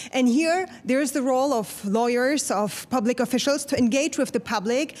sides. And here, there's the role of lawyers, of public officials to engage with the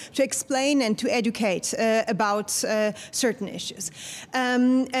public, to explain and to educate about certain issues.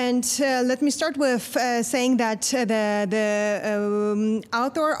 Let me start with saying that the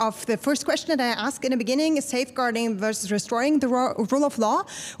author of the first question that I asked in the beginning, safeguarding versus restoring the rule of law,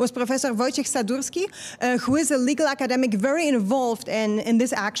 was Professor Wojciech Sadurski, who is a legal academic very involved in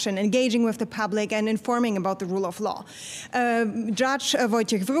this action, engaging with the public and informing about the rule of law. Judge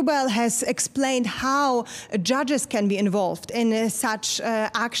Wojciech Wróbel has explained how judges can be involved in such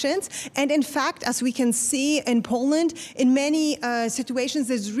actions. And in fact, as we can see in Poland, in many situations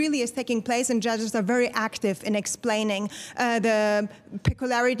this really is taking place, and judges are very active in explaining the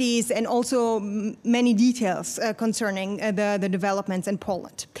peculiarities and also many details concerning the developments in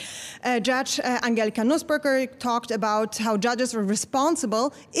Poland. Judge Angelika Nussberger talked about how judges are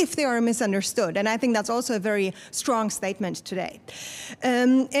responsible if they are misunderstood. And I think that's also a very strong statement today.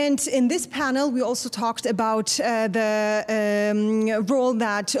 And in this panel, we also talked about the role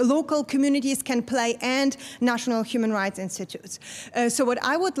that local communities can play and national human rights institutes. So what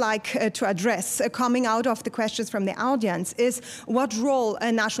I would like to address coming out of the questions from the audience is what role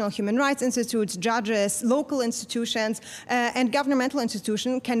national human rights institutes, judges, local institutions, and governmental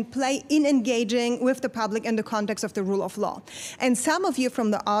institutions can play in engaging with the public in the context of the rule of law. And some of you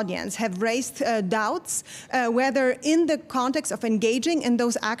from the audience have raised doubts whether in the context of engaging in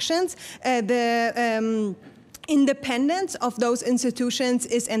those actions, the independence of those institutions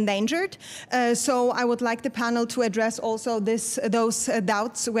is endangered. So I would like the panel to address also those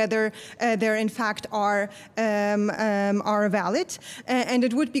doubts, whether there in fact are valid. And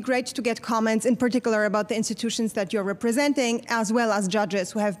it would be great to get comments in particular about the institutions that you're representing, as well as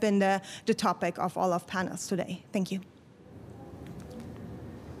judges who have been the topic of all of panels today. Thank you.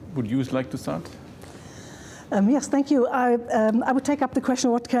 Would you like to start? Yes, thank you. I would take up the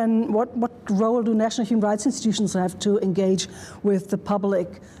question: what role do national human rights institutions have to engage with the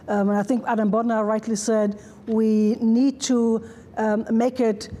public? And I think Adam Bodnar rightly said we need to make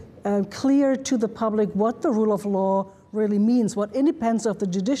it clear to the public what the rule of law really means, what independence of the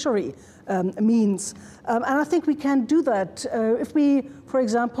judiciary means. And I think we can do that if we, for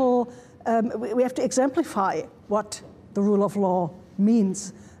example, we have to exemplify what the rule of law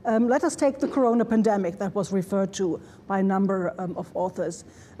means. Let us take the corona pandemic that was referred to by a number of authors.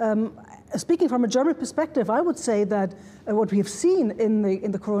 Speaking from a German perspective, I would say that what we have seen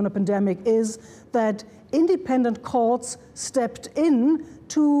in the corona pandemic is that independent courts stepped in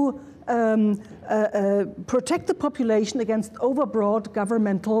to protect the population against overbroad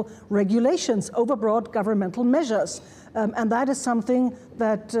governmental regulations, overbroad governmental measures. And that is something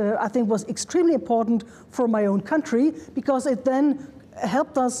that I think was extremely important for my own country, because it then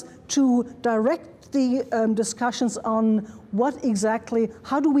helped us to direct the discussions on what exactly,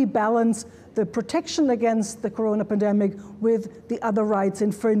 how do we balance the protection against the corona pandemic with the other rights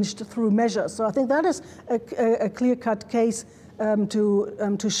infringed through measures. So I think that is a clear-cut case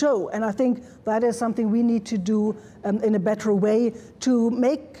to show. And I think that is something we need to do in a better way to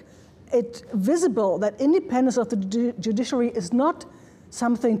make it visible that independence of the judiciary is not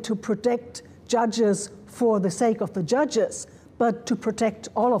something to protect judges for the sake of the judges, but to protect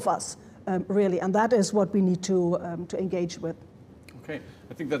all of us, really. And that is what we need to engage with. Okay,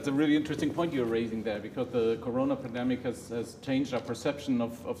 I think that's a really interesting point you're raising there, because the corona pandemic has changed our perception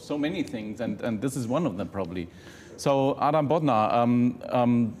of so many things, and this is one of them probably. So Adam Bodnar,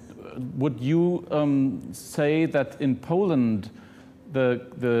 would you say that in Poland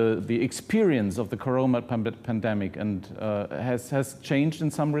the experience of the corona pandemic and has changed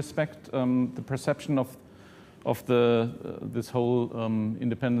in some respect the perception of this whole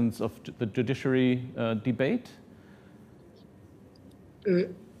independence of the judiciary debate?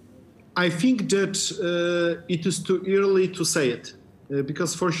 I think that it is too early to say it,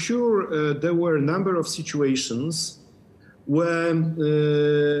 because for sure there were a number of situations when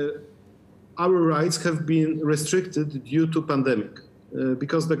our rights have been restricted due to pandemic,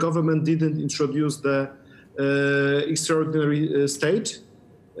 because the government didn't introduce the extraordinary state,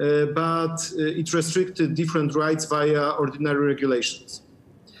 but it restricted different rights via ordinary regulations.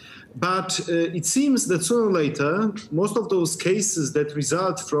 But it seems that sooner or later, most of those cases that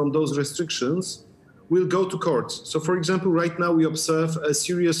result from those restrictions will go to courts. So, for example, right now we observe a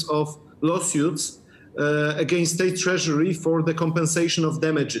series of lawsuits against state treasury for the compensation of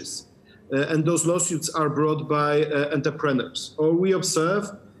damages. And those lawsuits are brought by entrepreneurs. Or we observe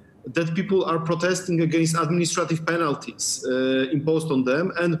that people are protesting against administrative penalties imposed on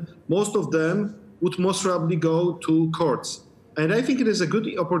them, and most of them would most probably go to courts. And I think it is a good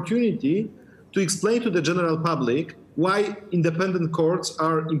opportunity to explain to the general public why independent courts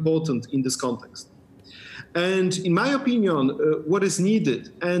are important in this context. And in my opinion, what is needed,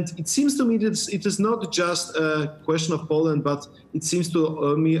 and it seems to me that it is not just a question of Poland, but it seems to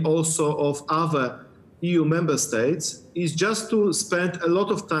me also of other EU member states, is just to spend a lot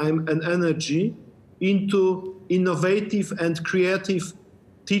of time and energy into innovative and creative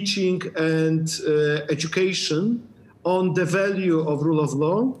teaching and education on the value of rule of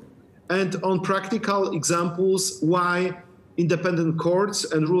law and on practical examples why independent courts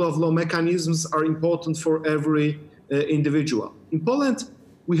and rule of law mechanisms are important for every individual. In Poland,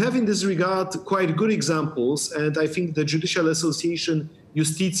 we have in this regard quite good examples, and I think the Judicial Association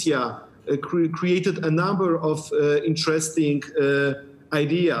Justitia created a number of interesting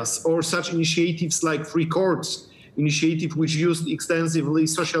ideas, or such initiatives like Free Courts initiative, which used extensively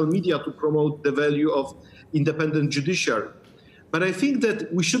social media to promote the value of independent judiciary. But I think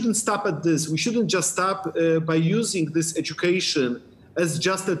that we shouldn't stop at this. We shouldn't just stop by using this education as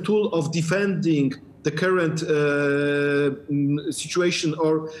just a tool of defending the current situation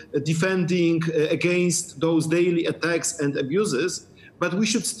or defending against those daily attacks and abuses, but we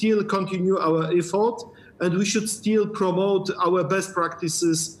should still continue our effort, and we should still promote our best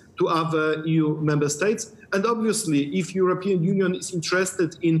practices to other EU member states. And obviously, if European Union is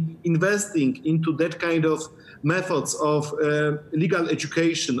interested in investing into that kind of methods of legal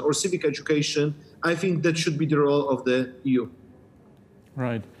education or civic education, I think that should be the role of the EU.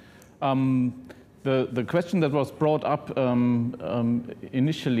 Right. The question that was brought up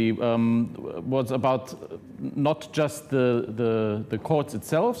initially was about not just the courts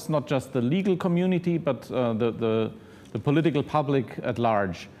itself, not just the legal community, but the political public at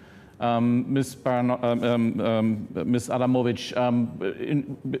large. Ms. Adamowicz,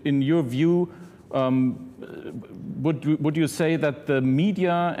 in your view, would you say that the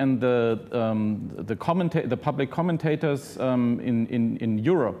media and the public commentators in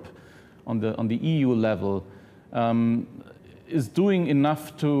Europe, on the EU level, is doing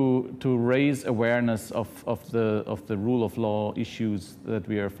enough to raise awareness of the rule of law issues that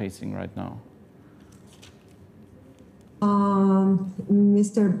we are facing right now?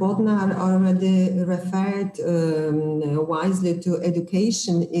 Mr. Bodnar already referred wisely to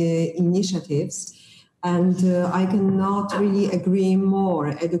education initiatives, and I cannot really agree more.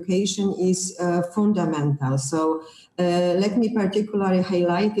 Education is fundamental. So let me particularly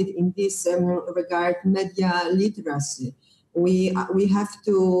highlight it in this regard, media literacy. We have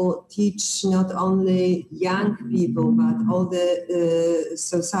to teach not only young people, but all the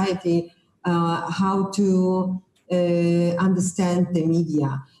society how to understand the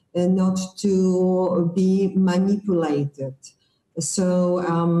media, not to be manipulated. So,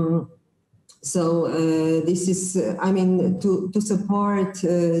 this is, I mean, to support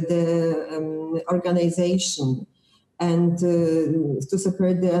the organization and to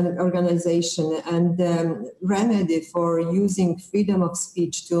support the organization, and remedy for using freedom of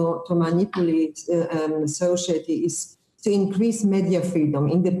speech to manipulate society is to increase media freedom,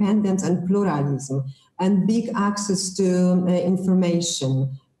 independence and pluralism, and big access to information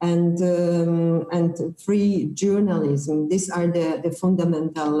and free journalism. These are the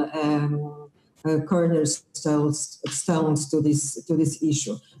fundamental cornerstones to this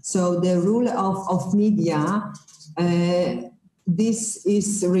issue. So the rule of media, this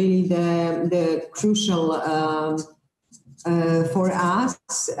is really the crucial for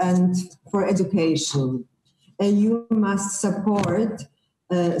us and for education. And you must support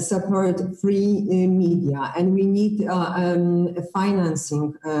free media, and we need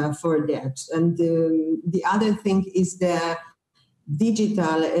financing for that. And the other thing is the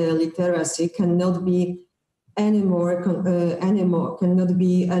digital literacy cannot be anymore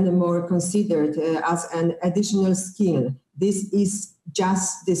considered as an additional skill. This is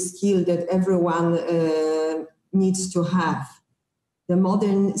just the skill that everyone needs to have. The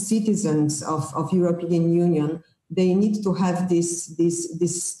modern citizens of European Union, they need to have these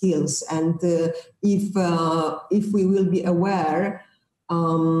skills, and if we will be aware,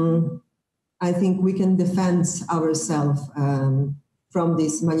 I think we can defend ourselves from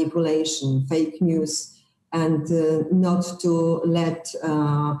this manipulation, fake news, and not to let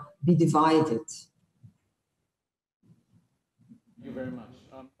be divided. Thank you very much.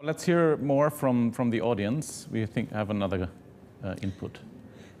 Let's hear more from the audience. We have another input.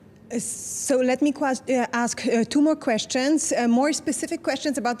 So let me ask two more questions, more specific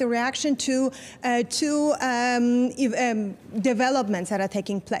questions about the reaction to developments that are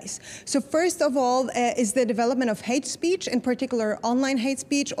taking place. So first of all is the development of hate speech, in particular online hate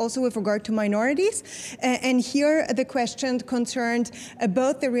speech, also with regard to minorities. And here the question concerned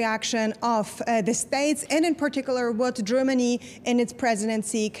both the reaction of the states and in particular what Germany in its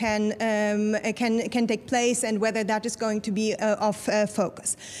presidency can take place and whether that is going to be of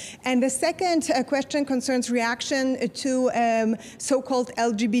focus. And the second question concerns reaction to so-called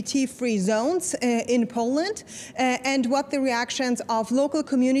LGBT-free zones in Poland and what the reactions of local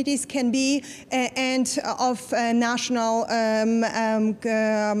communities can be and of national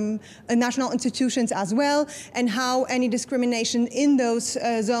institutions as well, and how any discrimination in those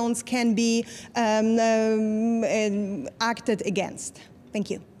zones can be acted against. Thank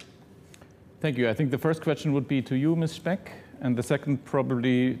you. Thank you. I think the first question would be to you, Ms. Speck. And the second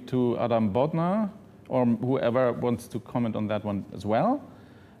probably to Adam Bodnar, or whoever wants to comment on that one as well.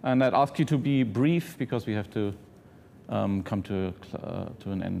 And I'd ask you to be brief because we have to come to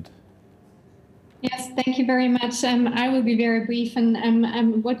an end. Yes, thank you very much. I will be very brief, and I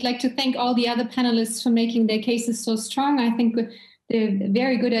would like to thank all the other panelists for making their cases so strong. I think they're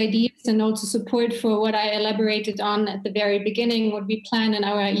very good ideas and also support for what I elaborated on at the very beginning, what we plan in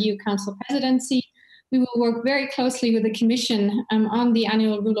our EU Council presidency. We will work very closely with the Commission on the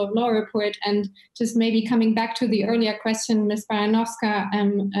annual rule of law report, and just maybe coming back to the earlier question Ms. Baranowska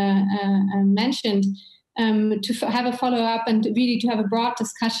mentioned, to have a follow-up and really to have a broad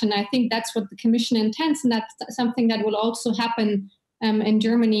discussion. I think that's what the Commission intends, and that's something that will also happen in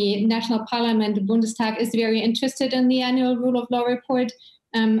Germany. National Parliament, the Bundestag, is very interested in the annual rule of law report.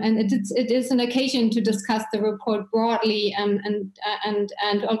 And it is an occasion to discuss the report broadly and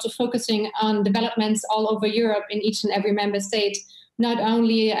also focusing on developments all over Europe in each and every member state, not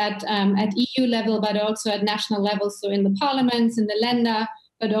only at EU level, but also at national level, so in the parliaments, in the Länder,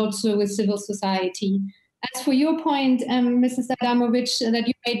 but also with civil society. As for your point, Mrs. Adamowicz, that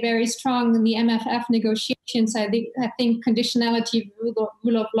you made very strong in the MFF negotiations, I think conditionality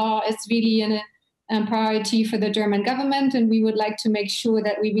rule of law is really priority for the German government, and we would like to make sure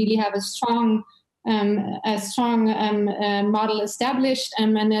that we really have a strong model established,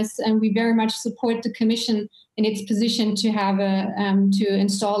 and we very much support the Commission in its position to have to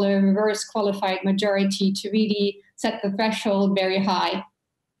install a reverse qualified majority to really set the threshold very high.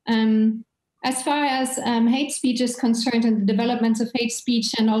 As far as hate speech is concerned and the developments of hate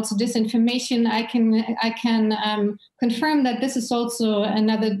speech and also disinformation, I can confirm that this is also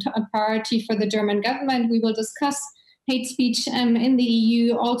another priority for the German government. We will discuss hate speech in the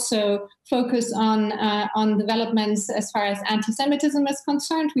EU, also focus on developments as far as anti-Semitism is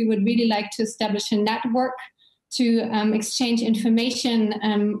concerned. We would really like to establish a network to exchange information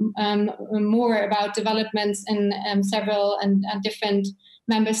more about developments in several and different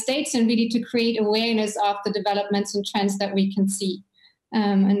member states, and really to create awareness of the developments and trends that we can see.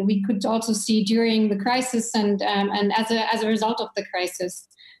 And we could also see during the crisis and as a result of the crisis.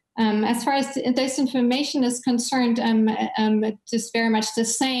 As far as disinformation is concerned, just very much the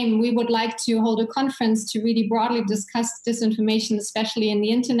same. We would like to hold a conference to really broadly discuss disinformation, especially in the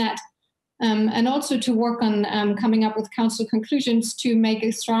internet, and also to work on coming up with council conclusions to make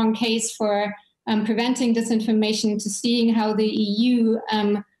a strong case for preventing disinformation, to seeing how the EU,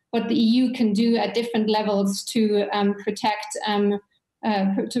 what the EU can do at different levels to protect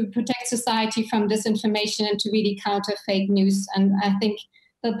society from disinformation and to really counter fake news. And I think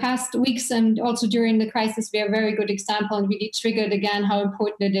the past weeks and also during the crisis, we are a very good example and really triggered again how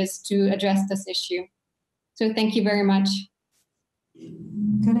important it is to address this issue. So thank you very much.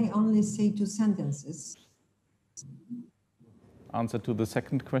 Can I only say 2 sentences? Answer to the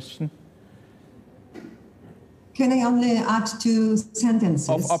second question. Can I only add 2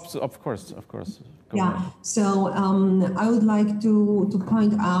 sentences? Of course. Go yeah. ahead. So I would like to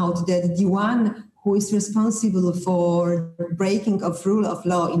point out that the one who is responsible for breaking of rule of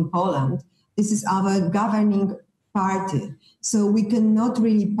law in Poland, this is our governing party. So we cannot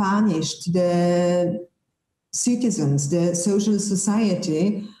really punish the citizens, the social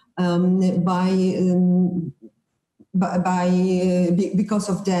society, because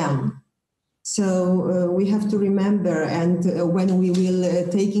of them. So we have to remember, and when we will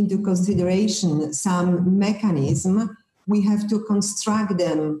take into consideration some mechanism, we have to construct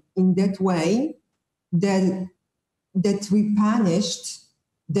them in that way that we punished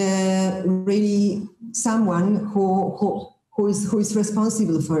the really someone who is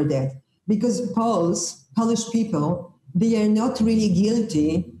responsible for that. Because Polish people they are not really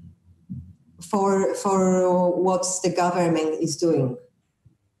guilty for what the government is doing.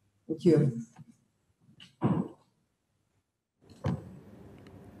 Thank you.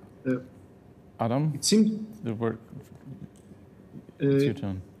 Adam, it seems the word. It's your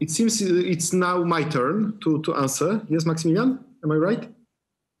turn. It seems it's now my turn to answer. Yes, Maximilian, am I right?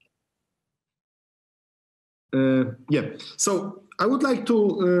 Yeah. So I would like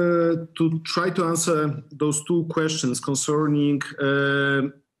to try to answer those two questions concerning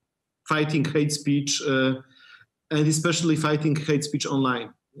fighting hate speech and especially fighting hate speech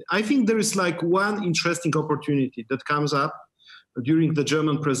online. I think there is like one interesting opportunity that comes up during the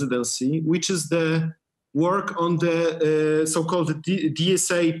German presidency, which is the work on the so-called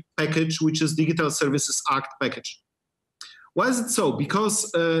DSA package, which is Digital Services Act package. Why is it so?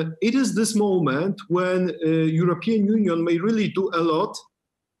 Because it is this moment when European Union may really do a lot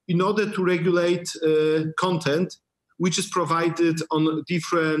in order to regulate content which is provided on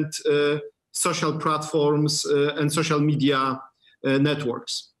different social platforms and social media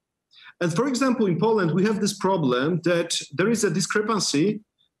networks. And for example, in Poland, we have this problem that there is a discrepancy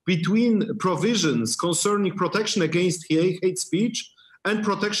between provisions concerning protection against hate speech and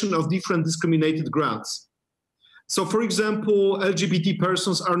protection of different discriminated grounds. So, for example, LGBT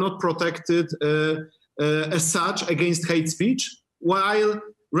persons are not protected as such against hate speech, while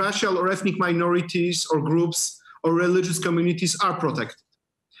racial or ethnic minorities or groups or religious communities are protected.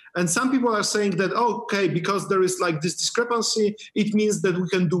 And some people are saying that, okay, because there is like this discrepancy, it means that we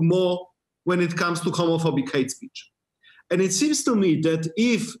can do more when it comes to homophobic hate speech. And it seems to me that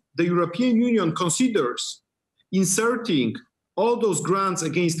if the European Union considers inserting all those grounds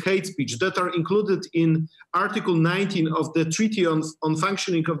against hate speech that are included in Article 19 of the Treaty on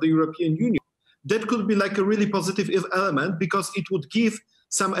Functioning of the European Union, that could be like a really positive element because it would give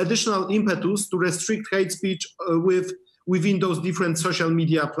some additional impetus to restrict hate speech within those different social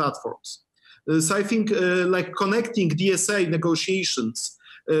media platforms. So I think like connecting DSA negotiations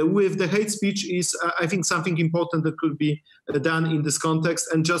with the hate speech is, I think, something important that could be done in this context,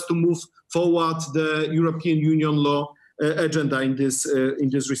 and just to move forward the European Union law agenda in this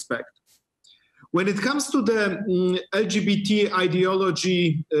respect. When it comes to the LGBT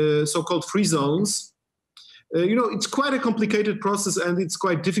ideology, so-called free zones, it's quite a complicated process and it's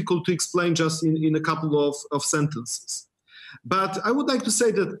quite difficult to explain just in a couple of sentences. But I would like to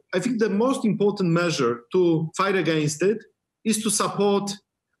say that I think the most important measure to fight against it is to support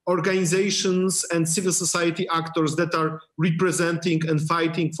organizations and civil society actors that are representing and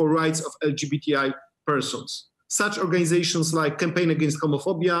fighting for rights of LGBTI persons. Such organizations like Campaign Against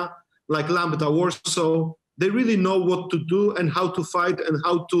Homophobia, like Lambda Warsaw, they really know what to do and how to fight and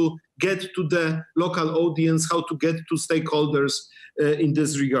how to get to the local audience, how to get to stakeholders in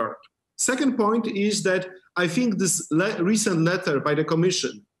this regard. Second point is that I think this recent letter by the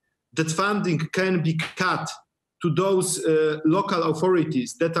Commission that funding can be cut to those local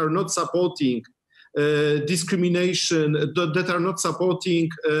authorities that are not supporting discrimination, that are not supporting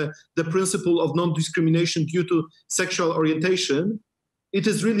the principle of non-discrimination due to sexual orientation, it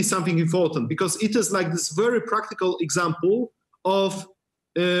is really something important because it is like this very practical example of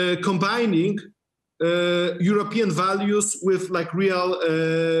combining European values with like real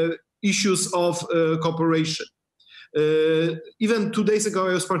issues of cooperation. Even 2 days ago,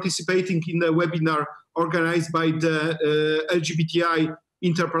 I was participating in a webinar organized by the LGBTI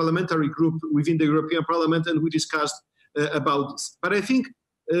interparliamentary group within the European Parliament, and we discussed about this. But I think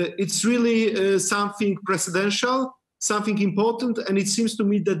it's really something precedential, something important, and it seems to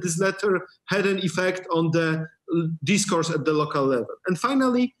me that this letter had an effect on the discourse at the local level. And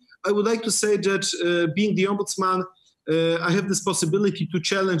finally, I would like to say that being the ombudsman, I have this possibility to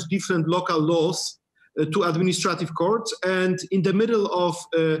challenge different local laws to administrative courts, and in the middle of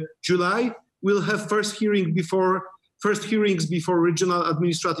July, we'll have first hearings before regional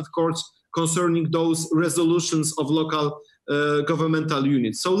administrative courts concerning those resolutions of local governmental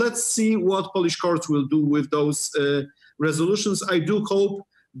units. So let's see what Polish courts will do with those resolutions. I do hope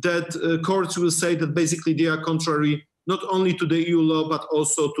that courts will say that basically they are contrary not only to the EU law, but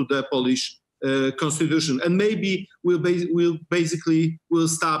also to the Polish constitution. And maybe we'll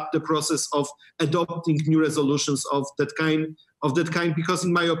stop the process of adopting new resolutions of that kind, because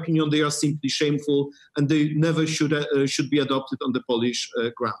in my opinion, they are simply shameful and they never should be adopted on the Polish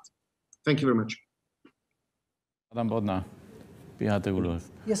ground. Thank you very much. Madam Bodnar, Beate Rudolf.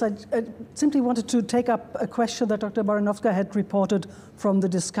 Yes, I simply wanted to take up a question that Dr. Baranowska had reported from the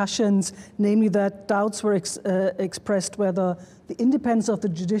discussions, namely that doubts were expressed whether the independence of the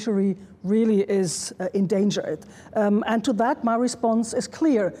judiciary really is endangered. And to that, my response is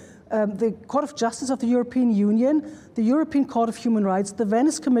clear. The Court of Justice of the European Union, the European Court of Human Rights, the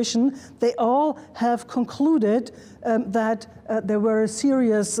Venice Commission, they all have concluded that there are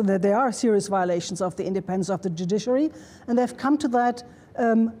serious violations of the independence of the judiciary, and they've come to that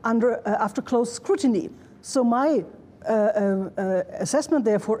after close scrutiny. So my assessment,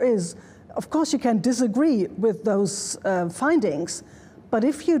 therefore, is, of course, you can disagree with those findings, but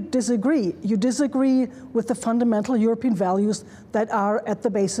if you disagree with the fundamental European values that are at the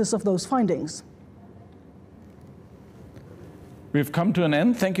basis of those findings. We've come to an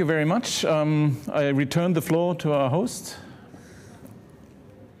end. Thank you very much. I return the floor to our host.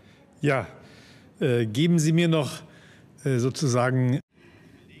 Ja, geben Sie mir noch sozusagen.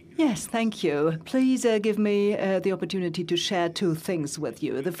 Yes, thank you. Please give me the opportunity to share two things with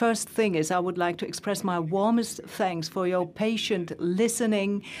you. The first thing is I would like to express my warmest thanks for your patient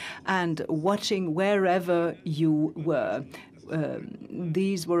listening and watching wherever you were.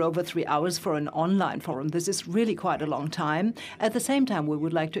 These were over 3 hours for an online forum. This is really quite a long time. At the same time, we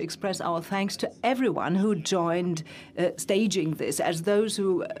would like to express our thanks to everyone who joined staging this, as those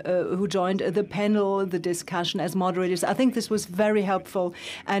who joined the panel, the discussion as moderators. I think this was very helpful,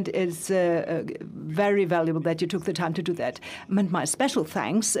 and it's very valuable that you took the time to do that. And my special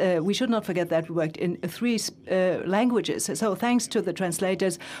thanks, we should not forget that we worked in 3 languages. So thanks to the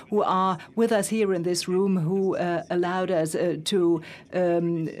translators who are with us here in this room, who allowed us to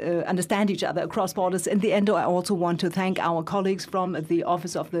understand each other across borders. In the end, I also want to thank our colleagues from the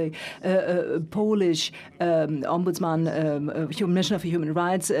Office of the Polish Ombudsman, Commissioner for Human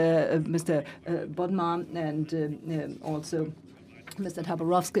Rights, Mr. Bodnar, and also Mr.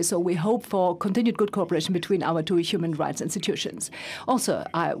 Taborowski. So we hope for continued good cooperation between our 2 human rights institutions. Also,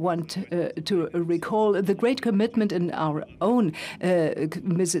 I want to recall the great commitment in our own,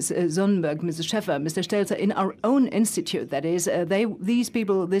 Mrs. Sonnenberg, Mrs. Schäfer, Mr. Stelzer, in our own institute. That is,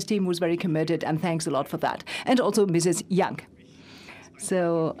 this team was very committed, and thanks a lot for that. And also Mrs. Young.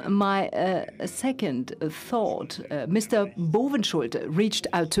 So my second thought, Mr. Bovenschulte reached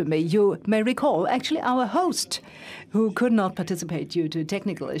out to me. You may recall, actually, our host, who could not participate due to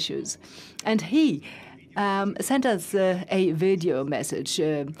technical issues. And he sent us a video message,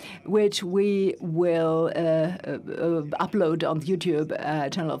 which we will upload on the YouTube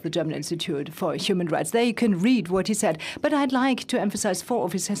channel of the German Institute for Human Rights. There you can read what he said. But I'd like to emphasize 4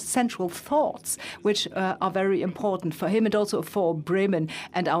 of his central thoughts, which are very important for him and also for Bremen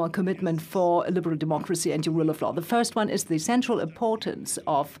and our commitment for liberal democracy and the rule of law. The first one is the central importance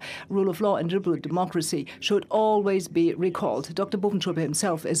of rule of law and liberal democracy should always be recalled. Dr. Bovenschulte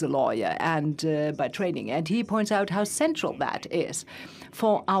himself is a lawyer and by training. And he points out how central that is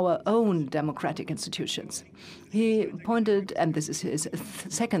for our own democratic institutions. He pointed, and this is his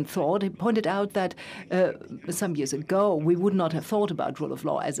second thought, he pointed out that some years ago we would not have thought about rule of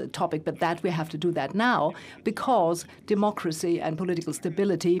law as a topic, but that we have to do that now because democracy and political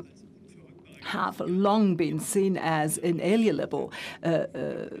stability have long been seen as inalienable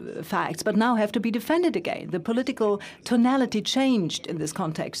facts, but now have to be defended again. The political tonality changed in this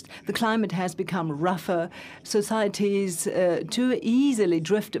context. The climate has become rougher. Societies too easily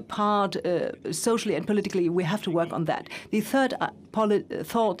drift apart socially and politically. We have to work on that. The third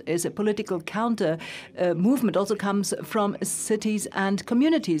thought is a political counter movement also comes from cities and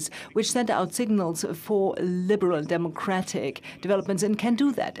communities, which send out signals for liberal and democratic developments and can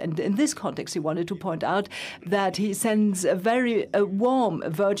do that. And in this context, he wanted to point out that he sends a very warm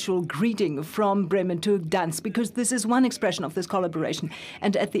virtual greeting from Bremen to Gdansk, because this is one expression of this collaboration.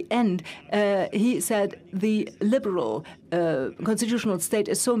 And at the end, he said the liberal constitutional state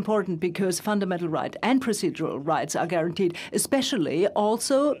is so important because fundamental rights and procedural rights are guaranteed, especially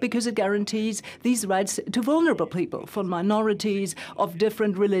also because it guarantees these rights to vulnerable people, for minorities of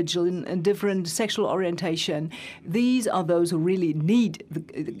different religion and different sexual orientation. These are those who really need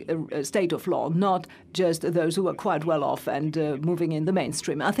the state of law, not just those who are quite well off and moving in the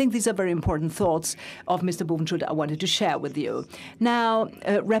mainstream. I think these are very important thoughts of Mr. Bovenschulte I wanted to share with you. Now,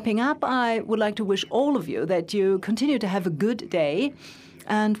 wrapping up, I would like to wish all of you that you continue to have a good day.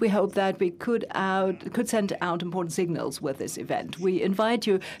 And we hope that we could send out important signals with this event. We invite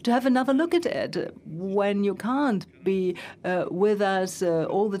you to have another look at it when you can't be with us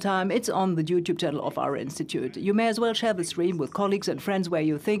all the time. It's on the YouTube channel of our institute. You may as well share the stream with colleagues and friends where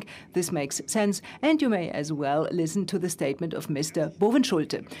you think this makes sense. And you may as well listen to the statement of Mr.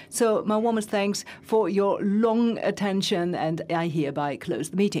 Bovenschulte. So my warmest thanks for your long attention, and I hereby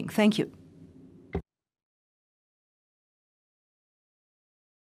close the meeting. Thank you.